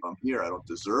believe I'm here. I don't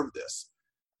deserve this.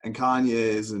 And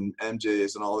Kanye's and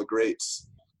MJ's and all the greats.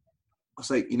 I was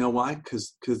like, you know why?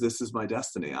 Because this is my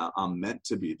destiny. I'm meant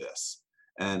to be this.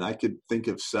 And I could think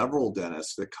of several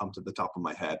dentists that come to the top of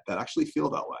my head that actually feel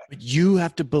that way. But you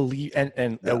have to believe,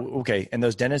 okay. And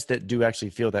those dentists that do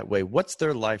actually feel that way, what's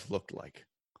their life look like?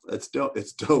 It's dope.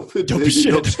 It's dope. Dope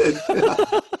shit. Dope shit.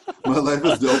 Yeah. My life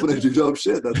is dope and I do dope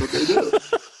shit. That's what they do.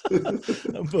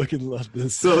 I fucking love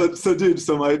this. So dude,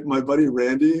 my buddy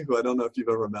Randy, who I don't know if you've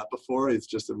ever met before, he's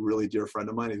just a really dear friend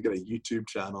of mine. He's got a YouTube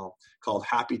channel called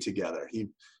Happy Together.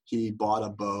 He bought a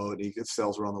boat. He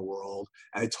sails around the world.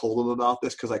 And I told him about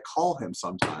this because I call him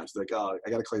sometimes. Like, oh, I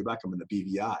got to call you back. I'm in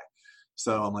the BVI.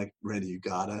 So I'm like, Randy, you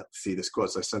got to see this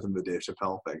quote. So I sent him the Dave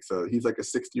Chappelle thing. So he's like a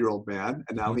 60-year-old man.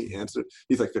 And now he answered.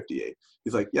 He's like 58.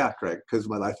 He's like, yeah, Craig, because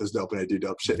my life is dope and I do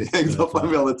dope shit. He hangs up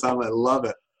on me all the time. I love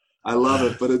it.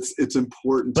 But it's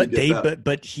important to get that.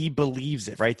 But he believes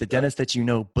it, right? The dentists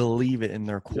that believe it in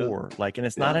their core. Yeah. Like, and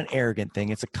it's not an arrogant thing,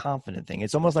 it's a confident thing.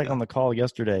 It's almost like on the call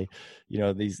yesterday,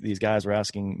 these guys were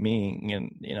asking me,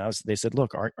 and they said,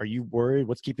 look, are you worried?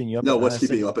 What's keeping you up? No, what's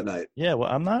keeping you up at night? Yeah,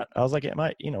 well, I'm not. I was like,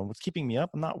 what's keeping me up?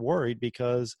 I'm not worried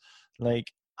because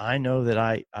like I know that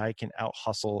I can out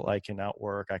hustle, I can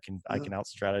outwork, I can out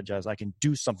strategize, I can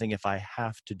do something if I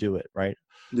have to do it, right?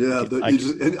 Yeah,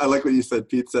 I like what you said.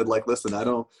 Pete said, like, listen, I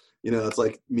don't, it's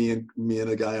like me and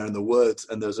a guy are in the woods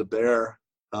and there's a bear.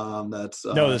 That's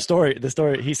no, the story.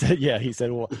 He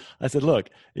said, well, I said, look,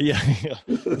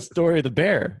 the story of the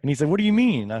bear, and he said, what do you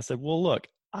mean? I said, well, look,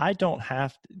 I don't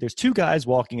have to, there's two guys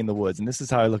walking in the woods, and this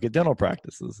is how I look at dental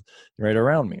practices right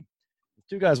around me.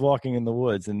 Two guys walking in the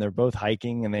woods, and they're both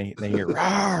hiking, and they hear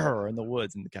 "rawr" in the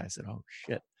woods, and the guy said, oh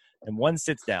shit. And one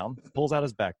sits down, pulls out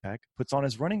his backpack, puts on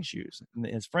his running shoes, and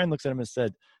his friend looks at him and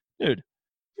said, dude,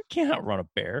 you can't outrun a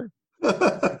bear. He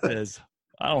says,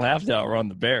 I don't have to outrun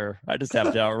the bear, I just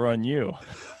have to outrun you.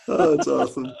 Oh, that's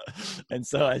awesome. And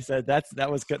so I said, that's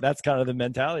kind of the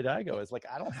mentality that I go. It's like,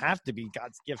 I don't have to be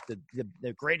God's gift,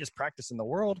 the greatest practice in the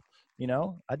world.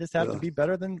 I just have to be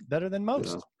better than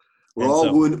most. We're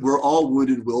all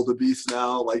wounded wildebeest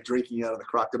now, like drinking out of the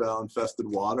crocodile infested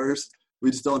waters. We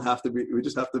just have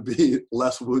to be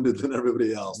less wounded than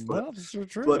everybody else. But, well, that's the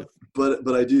truth.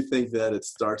 But I do think that it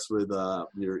starts with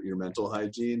your mental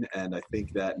hygiene. And I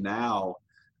think that now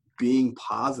being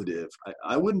positive,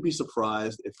 I wouldn't be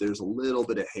surprised if there's a little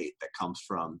bit of hate that comes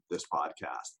from this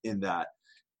podcast, in that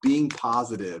being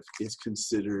positive is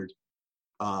considered,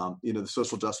 the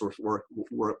social justice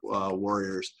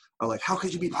warriors are like, how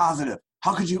could you be positive?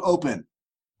 How could you open?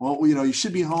 Well, you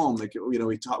should be home. Like,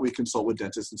 we consult with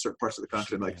dentists in certain parts of the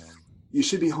country. And like, you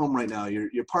should be home right now.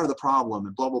 You're part of the problem,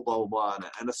 and blah, blah, blah, blah, blah. And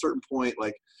at a certain point,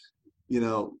 like,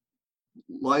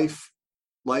 life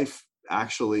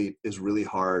actually is really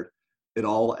hard. It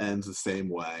all ends the same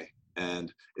way.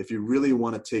 And if you really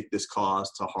want to take this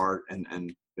cause to heart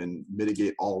and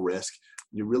mitigate all risk,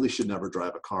 you really should never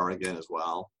drive a car again as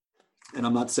well. And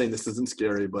I'm not saying this isn't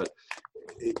scary, but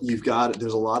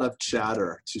there's a lot of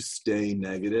chatter to stay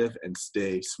negative and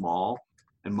stay small.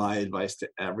 And my advice to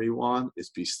everyone is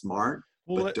be smart,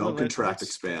 but don't contract,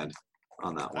 expand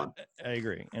on that one. I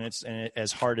agree. And it's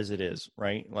as hard as it is,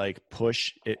 right? Like,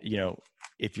 push it,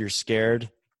 if you're scared,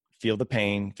 feel the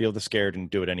pain, feel the scared, and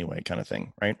do it anyway, kind of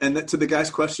thing, right? And to the guy's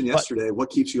question yesterday, what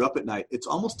keeps you up at night? It's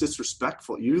almost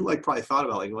disrespectful. You probably thought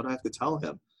about what do I have to tell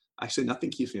him? Actually, nothing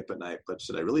keeps me up at night, but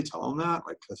should I really tell him that?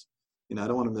 Because I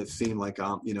don't want him to seem like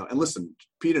and listen,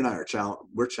 Pete and I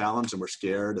we're challenged and we're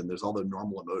scared, and there's all the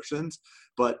normal emotions,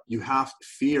 but you have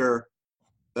fear.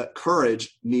 That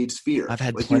courage needs fear. I've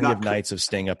had plenty of nights of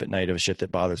staying up at night of shit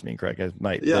that bothers me, Craig.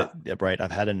 Right.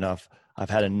 I've had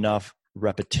enough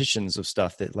repetitions of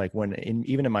stuff that, like,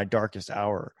 even in my darkest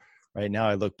hour, right now,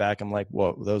 I look back, I'm like,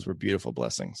 whoa, those were beautiful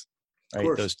blessings,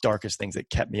 right? Those darkest things that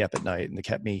kept me up at night and that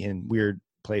kept me in weird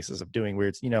places of doing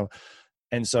weird,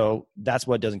 and so that's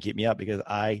what doesn't keep me up, because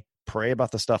I pray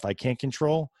about the stuff I can't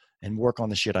control and work on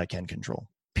the shit I can control,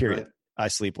 period. Right. I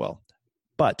sleep well.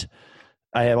 But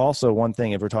I have also one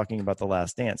thing, if we're talking about The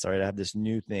Last Dance, all right, I have this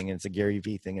new thing, and it's a Gary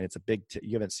Vee thing, and it's a big,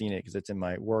 you haven't seen it because it's in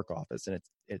my work office, and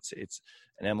it's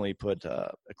and Emily put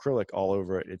acrylic all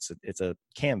over it. It's a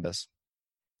canvas,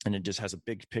 and it just has a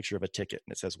big picture of a ticket,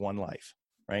 and it says one life,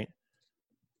 right?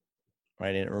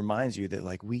 Right. And it reminds you that,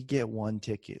 like, we get one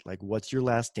ticket. Like, what's your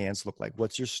last dance look like?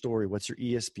 What's your story? What's your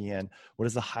ESPN? What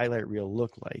does the highlight reel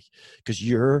look like? Because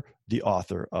you're the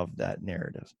author of that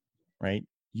narrative, right?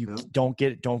 You don't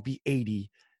be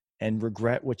 80 and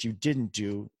regret what you didn't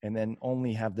do, and then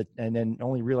only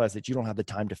realize that you don't have the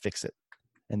time to fix it.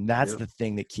 And that's the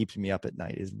thing that keeps me up at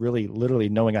night, is really literally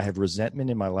knowing I have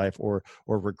resentment in my life or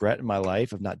regret in my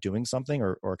life of not doing something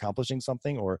or accomplishing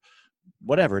something or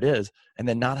whatever it is, and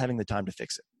then not having the time to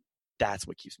fix it. That's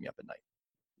what keeps me up at night.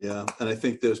 Yeah. And I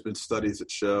think there's been studies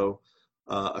that show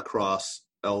across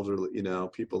elderly,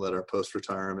 people that are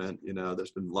post-retirement,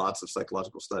 there's been lots of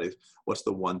psychological studies. What's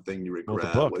the one thing you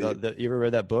regret? Well, the book, you ever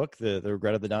read that book, The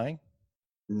Regret of the Dying?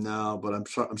 No, but I'm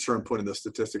sure I'm putting the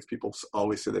statistics. People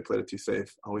always say they played it too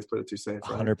safe. Always played it too safe.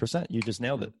 Right? 100%. You just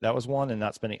nailed it. That was one, and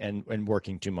not spending and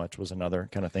working too much was another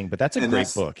kind of thing. But that's a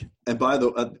great book. And by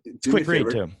the way, it's quick read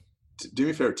too. Do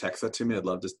me a favor, text that to me. I'd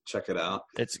love to check it out.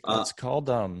 It's called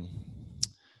I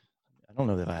don't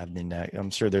know that I have the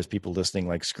I'm sure there's people listening,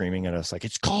 like, screaming at us like,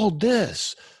 it's called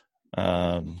this.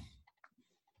 But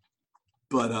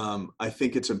I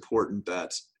think it's important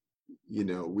that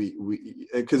we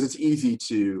because it's easy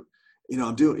to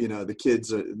I'm doing the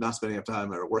kids are not spending enough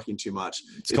time or working too much.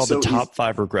 It's called The Top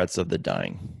 5 Regrets of the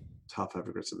Dying. Top 5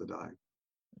 Regrets of the Dying.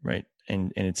 Right,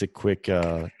 and it's a quick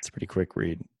it's a pretty quick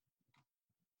read.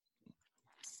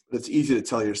 It's easy to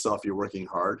tell yourself you're working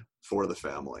hard for the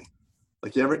family.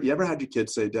 Like, you ever had your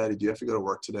kids say, "Daddy, do you have to go to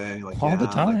work today?" And you're like, all the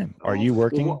time. Like, are you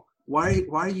working? Well, why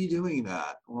are you doing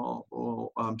that?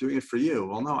 Well, I'm doing it for you.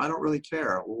 Well, no, I don't really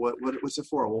care. Well, what's it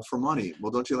for? Well, for money.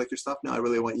 Well, don't you like your stuff? No, I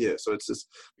really want you. So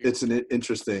it's an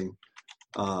interesting.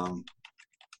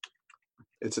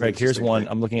 Right, here's one.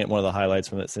 I'm looking at one of the highlights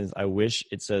from it. I wish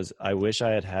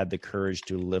I had the courage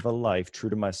to live a life true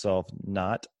to myself,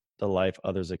 not the life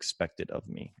others expected of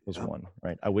me, was one,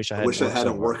 right? I wish I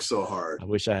hadn't worked so hard. I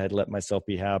wish I had let myself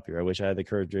be happier. I wish I had the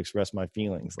courage to express my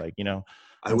feelings. Like,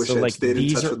 I wish I had stayed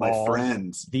in touch with my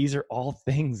friends. These are all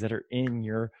things that are in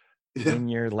your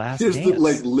last here's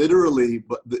dance. Literally,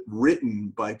 but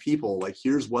written by people. Like,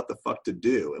 here's what the fuck to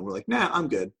do, and we're like, nah, I'm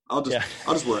good. I'll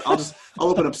just work. I'll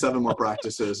open up 7 more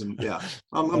practices, and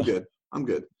I'm good. I'm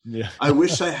good. Yeah. I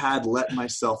wish I had let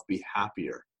myself be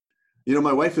happier.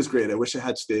 My wife is great. I wish I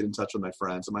had stayed in touch with my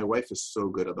friends, and my wife is so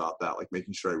good about that. Like,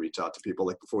 making sure I reach out to people.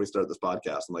 Like, before we started this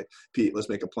podcast, I'm like, Pete, let's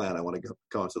make a plan. I want to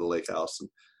go into the lake house, and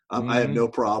I have no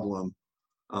problem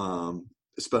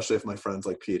especially if my friends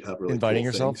like Pete have really inviting cool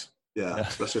yourself. things. Yeah,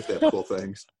 especially if they have cool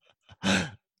things.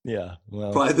 Yeah.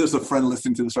 Well, Probably there's a friend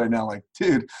listening to this right now, like,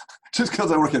 dude, just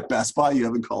because I work at Best Buy, you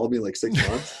haven't called me like 6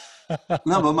 months.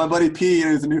 No, but my buddy Pete,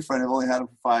 he's a new friend. I've only had him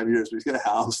for 5 years, but he's got a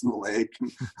house in the lake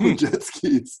and jet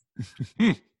skis.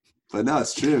 But no,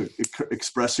 it's true.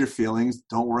 Express your feelings.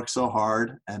 Don't work so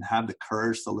hard, and have the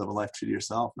courage to live a life true to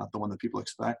yourself, not the one that people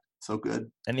expect. So good.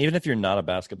 and even if you're not a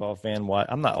basketball fan,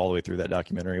 I'm not all the way through that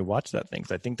documentary. Watch that thing,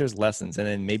 because I think there's lessons, and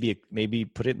then maybe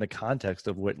put it in the context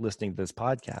of what listening to this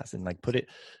podcast, and like put it,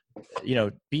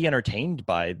 be entertained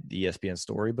by the ESPN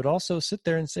story, but also sit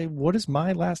there and say, what does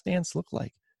my last dance look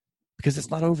like? Because it's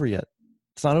not over yet.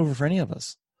 It's not over for any of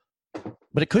us,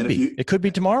 but it could be. It could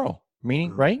be tomorrow.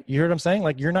 Meaning, right? You heard what I'm saying?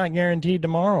 Like, you're not guaranteed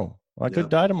tomorrow. I could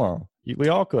die tomorrow. We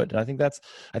all could. And I think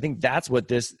that's what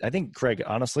this. I think, Craig,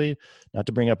 honestly, not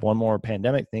to bring up one more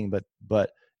pandemic thing,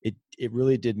 but it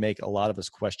really did make a lot of us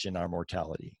question our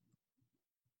mortality.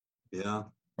 Yeah.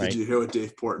 Right? Did you hear what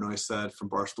Dave Portnoy said from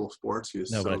Barstool Sports? He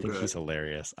was but I think he's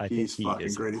hilarious. He's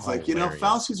fucking great. He's hilarious. like,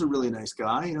 Fauci's a really nice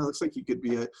guy. Looks like he could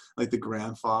be like the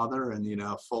grandfather and,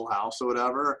 Full House or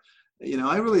whatever.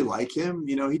 I really like him.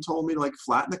 He told me to like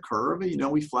flatten the curve.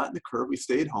 We flattened the curve. We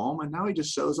stayed home, and now he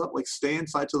just shows up like, stay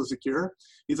inside till it's secure.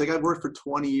 He's like, I've worked for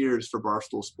 20 years for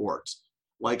Barstool Sports.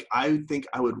 Like, I think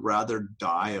I would rather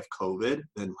die of COVID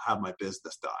than have my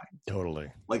business die.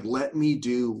 Totally. Like, let me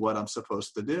do what I'm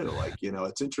supposed to do. Like,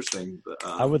 it's interesting.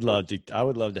 I would love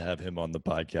to have him on the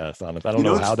podcast. Honestly, I don't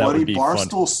know how that would be.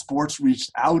 Barstool Sports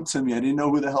reached out to me. I didn't know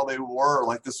who the hell they were.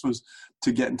 Like, this was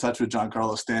to get in touch with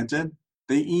Giancarlo Stanton.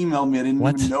 They emailed me. I didn't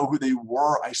even know who they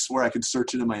were. I swear I could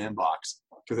search it in my inbox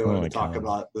because they wanted to talk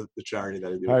about the charity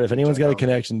that I do. All right, if anyone's got a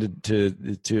connection to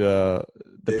the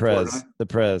Prez, the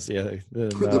Prez, yeah,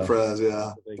 the Prez,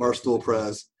 yeah, Barstool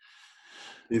Prez.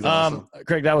 He's awesome.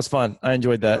 Craig, that was fun. I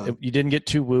enjoyed that. You didn't get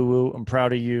too woo woo. I'm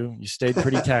proud of you. You stayed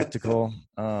pretty tactical.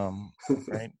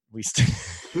 Right? I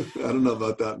don't know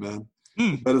about that, man.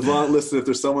 But if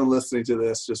there's someone listening to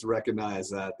this, just recognize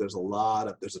that there's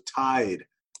a tide.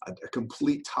 A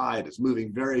complete tide is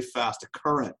moving very fast, a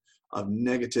current of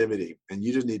negativity, and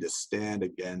you just need to stand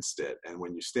against it. And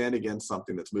when you stand against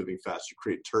something that's moving fast, you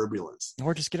create turbulence.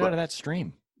 Or just get out of that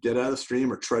stream. Get out of the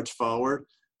stream or trudge forward,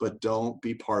 but don't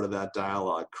be part of that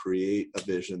dialogue. Create a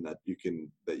vision that you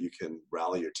can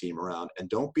rally your team around, and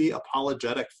don't be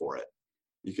apologetic for it.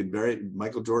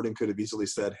 Michael Jordan could have easily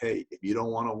said, hey, if you don't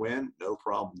want to win, no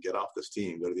problem. Get off this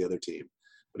team, go to the other team.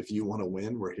 But if you want to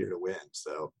win, we're here to win.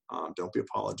 So don't be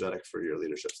apologetic for your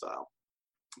leadership style.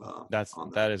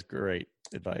 That is great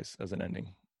advice as an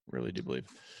ending. Really do believe.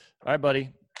 All right,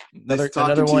 buddy.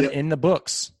 Another one in the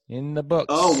books.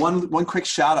 Oh, one quick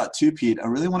shout out too, Pete. I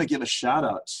really want to give a shout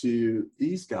out to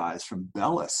these guys from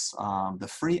Bellis, the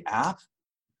free app.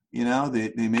 They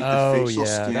make the facial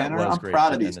scanner. I'm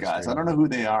proud of these guys. I don't know who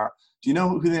they are. Do you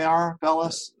know who they are,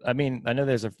 Bellis? I mean, I know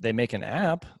they make an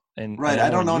app. Right. I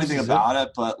don't know anything about it,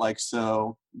 but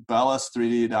Bellis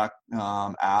 3D app.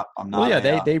 I'm not. Well,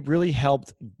 yeah, they really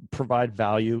helped provide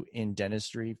value in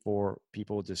dentistry for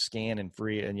people to scan and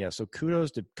free. And so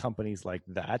kudos to companies like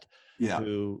that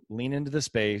who lean into the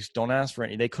space. Don't ask for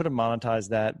any. They could have monetized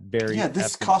that very. Yeah,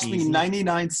 this cost me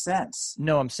 99 cents.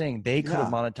 No, I'm saying they could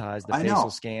have monetized the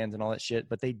facial scans and all that shit,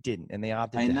 but they didn't, and they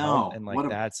opted to help. And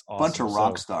that's awesome. Bunch of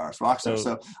rock stars.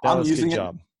 So I'm using it.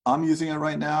 I'm using it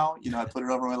right now. I put it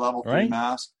over my level 3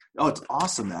 mask. Oh, it's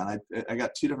awesome, man. I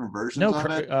got 2 different versions of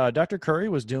it. Dr. Curry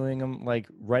was doing them like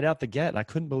right out the get. And I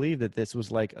couldn't believe that this was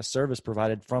like a service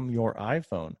provided from your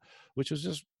iPhone, which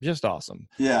was just awesome.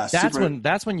 Yeah.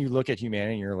 That's when you look at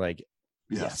humanity and you're like,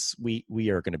 yes, we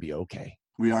are going to be okay.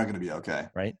 We are going to be okay.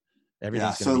 Right.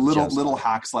 So little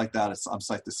hacks like that. I'm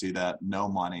psyched to see that. No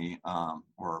money,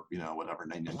 or whatever,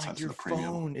 99 cents for the premium.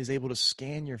 Your phone is able to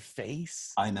scan your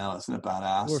face. I know, isn't it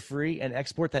badass? For free, and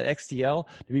export that XTL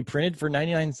to be printed for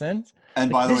 99 cents. And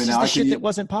by the way, now that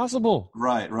wasn't possible.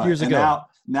 Right. Years ago.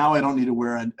 Now I don't need to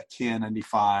wear a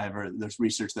KN95, or there's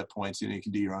research that points. You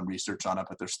can do your own research on it,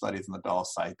 but there's studies on the Bell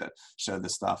site that show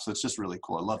this stuff. So it's just really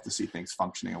cool. I love to see things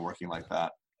functioning and working like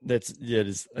that. I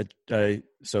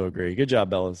so agree. Good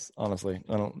job, Bellas. Honestly,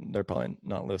 they're probably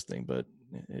not listening, but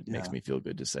it makes me feel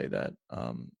good to say that.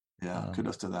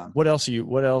 Kudos to them. What else has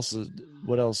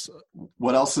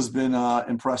been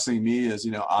impressing me is,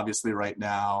 obviously right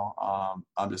now,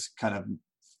 I'm just kind of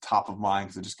top of mind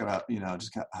because I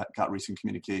just got recent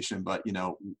communication, but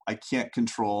I can't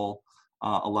control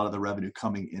a lot of the revenue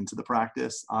coming into the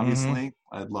practice. Obviously,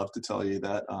 I'd love to tell you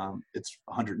that it's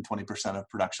 120% of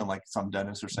production, like some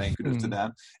dentists are saying. Kudos to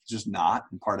them. It's just not,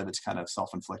 and part of it's kind of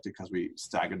self-inflicted because we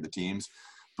staggered the teams.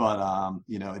 But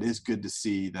it is good to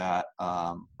see that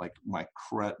like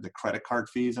the credit card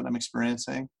fees that I'm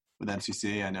experiencing with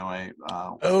MCC. I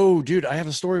know oh, dude, I have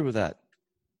a story with that.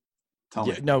 Tell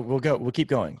me. No, we'll keep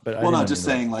going. But well, no, just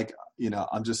saying, like,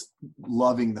 I'm just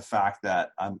loving the fact that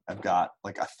I've got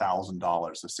like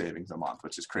 $1,000 of savings a month,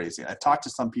 which is crazy. I've talked to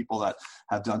some people that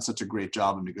have done such a great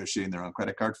job of negotiating their own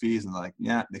credit card fees, and they're like,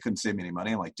 yeah, they couldn't save me any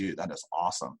money. I'm like, dude, that is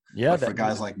awesome. Yeah. But for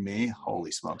guys like me,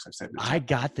 holy smokes, I've saved. I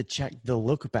got the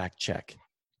look back check.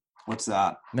 What's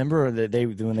that? Remember that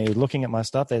when they were looking at my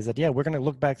stuff, they said, yeah, we're going to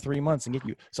look back 3 months and get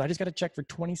you. So I just got a check for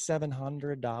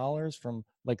 $2,700 from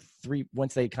like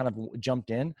once they kind of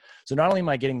jumped in. So not only am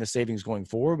I getting the savings going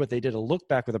forward, but they did a look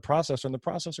back with the processor, and the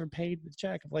processor paid the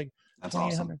check of like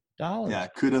 $2,800. Awesome. Yeah.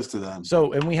 Kudos to them.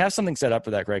 So, and we have something set up for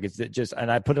that, Craig. It's just,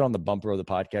 and I put it on the bumper of the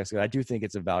podcast. I do think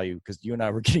it's a value because you and I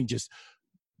were getting just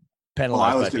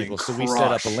penalized by people. So we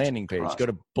set up a landing page. Go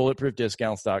to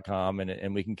bulletproofdiscounts.com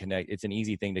and we can connect. It's an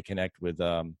easy thing to connect with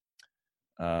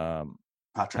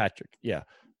Patrick. Yeah.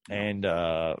 And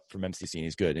from MCC, and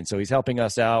he's good. And so he's helping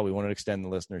us out. We want to extend the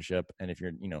listenership. And if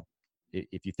you're,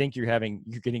 if you think you're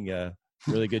getting a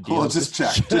really good deal, well, just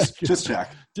check. Just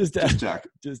check. Just check.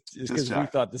 Just because we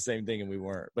thought the same thing and we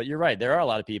weren't. But you're right. There are a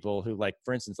lot of people who, like,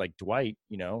 for instance, like Dwight,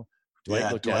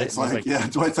 Dwight Dwight's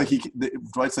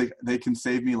like they can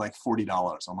save me like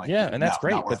 $40. I'm like, yeah, and that's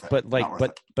great.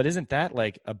 But isn't that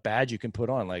like a badge you can put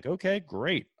on? Like, okay,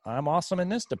 great, I'm awesome in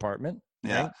this department.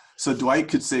 Yeah. Right? So Dwight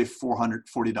could save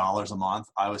 $440 a month.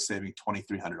 I was saving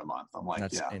 $2,300 a month. I'm like,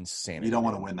 that's insanity. You don't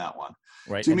want to win that one,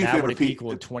 right? And that would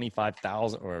equal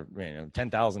 $25,000 or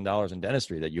 $10,000 in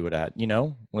dentistry that you would have,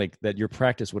 like that your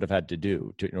practice would have had to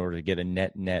do in order to get a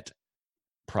net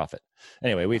profit.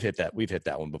 Anyway, we've hit that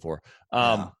one before.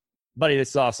 Buddy, this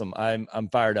is awesome. I'm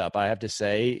fired up. I have to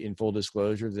say, in full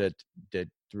disclosure, that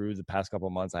through the past couple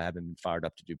of months, I haven't been fired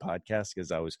up to do podcasts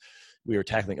because we were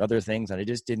tackling other things, and I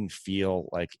just didn't feel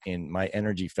like my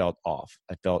energy felt off.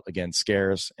 I felt, again,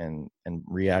 scarce and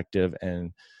reactive,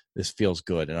 and this feels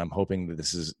good. And I'm hoping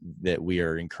that we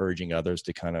are encouraging others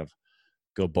to kind of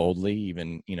go boldly,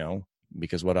 even,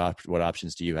 because what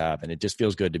options do you have? And it just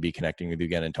feels good to be connecting with you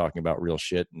again and talking about real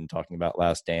shit and talking about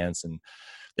Last Dance. And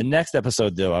the next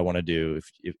episode, though, I want to do,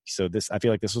 I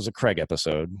feel like this was a Craig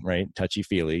episode, right? Touchy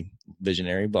feely,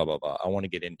 visionary, blah, blah, blah. I want to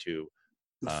get into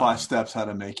the 5 steps how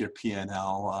to make your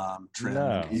P&L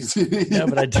trim easy. No,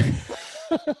 but I do.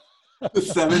 The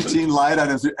 17 light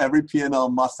items every P&L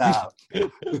must have.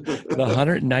 The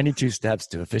 192 steps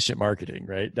to efficient marketing,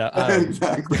 right?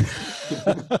 Exactly.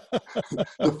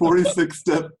 The 46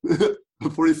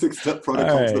 step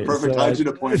protocol to the perfect hygiene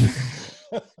appointment.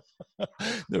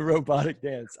 The robotic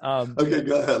dance. Okay,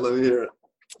 go ahead. Let me hear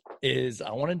it.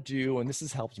 I want to do, and this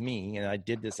has helped me, and I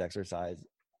did this exercise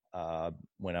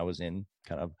when I was in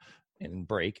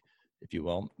break, if you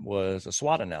will, was a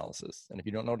SWOT analysis. And if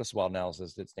you don't know what a SWOT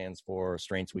analysis, it stands for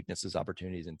strengths, weaknesses,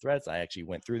 opportunities, and threats. I actually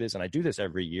went through this, and I do this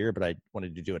every year, but I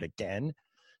wanted to do it again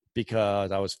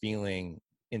because I was feeling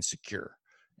insecure.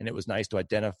 And it was nice to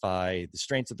identify the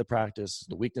strengths of the practice,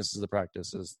 the weaknesses of the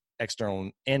practices,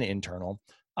 external and internal,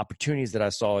 opportunities that I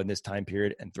saw in this time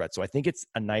period, and threats. So I think it's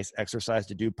a nice exercise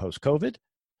to do post-COVID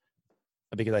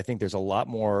because I think there's a lot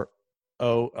more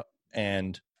O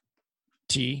and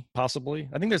T, possibly.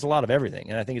 I think there's a lot of everything,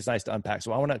 and I think it's nice to unpack.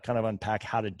 So I want to kind of unpack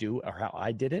how to do or how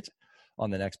I did it on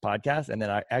the next podcast. And then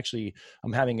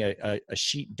I'm having a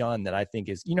sheet done that I think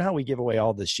is, how we give away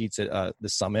all the sheets at the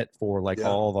summit for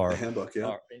all of our handbook, in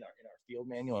our field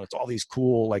manual, and it's all these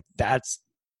cool, like, that's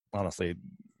honestly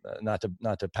not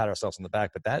to pat ourselves on the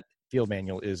back, but that field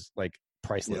manual is like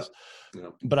priceless. Yeah.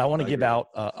 But I want to give out,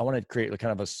 I want to create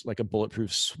kind of a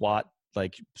bulletproof SWOT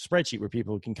like spreadsheet where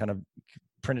people can kind of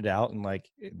print it out and like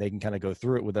they can kind of go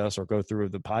through it with us or go through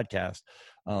the podcast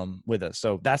with us.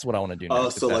 So that's what I want to do next. Oh,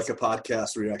 so like a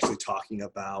podcast where you're actually talking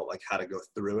about like how to go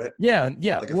through it. Yeah.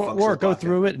 Like or go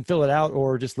through it and fill it out,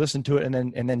 or just listen to it and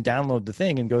then download the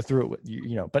thing and go through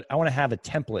it. But I want to have a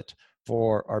template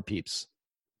for our peeps,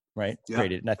 right? Yeah.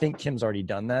 Created. And I think Kim's already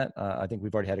done that. I think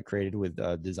we've already had it created with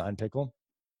Design Pickle.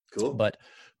 Cool. But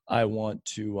I want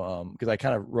to, because I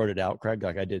kind of wrote it out, Craig,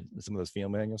 like I did some of those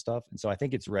field manual stuff. And so I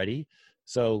think it's ready.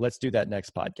 So let's do that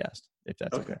next podcast, if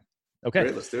that's okay. Okay.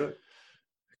 Great, let's do it.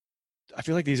 I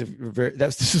feel like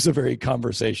this is a very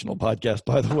conversational podcast,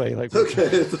 by the way. Like, okay,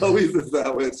 it's always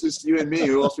that way. It's just you and me.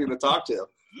 Who else are we going to talk to?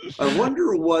 I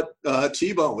wonder what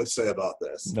T-Bone would say about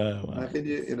this. No, I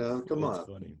think come on.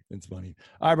 It's funny.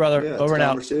 All right, brother. Yeah, over and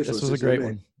out. This was a great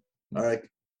one. All right.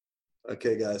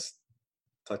 Okay, guys.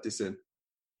 Talk to you soon.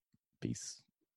 Peace.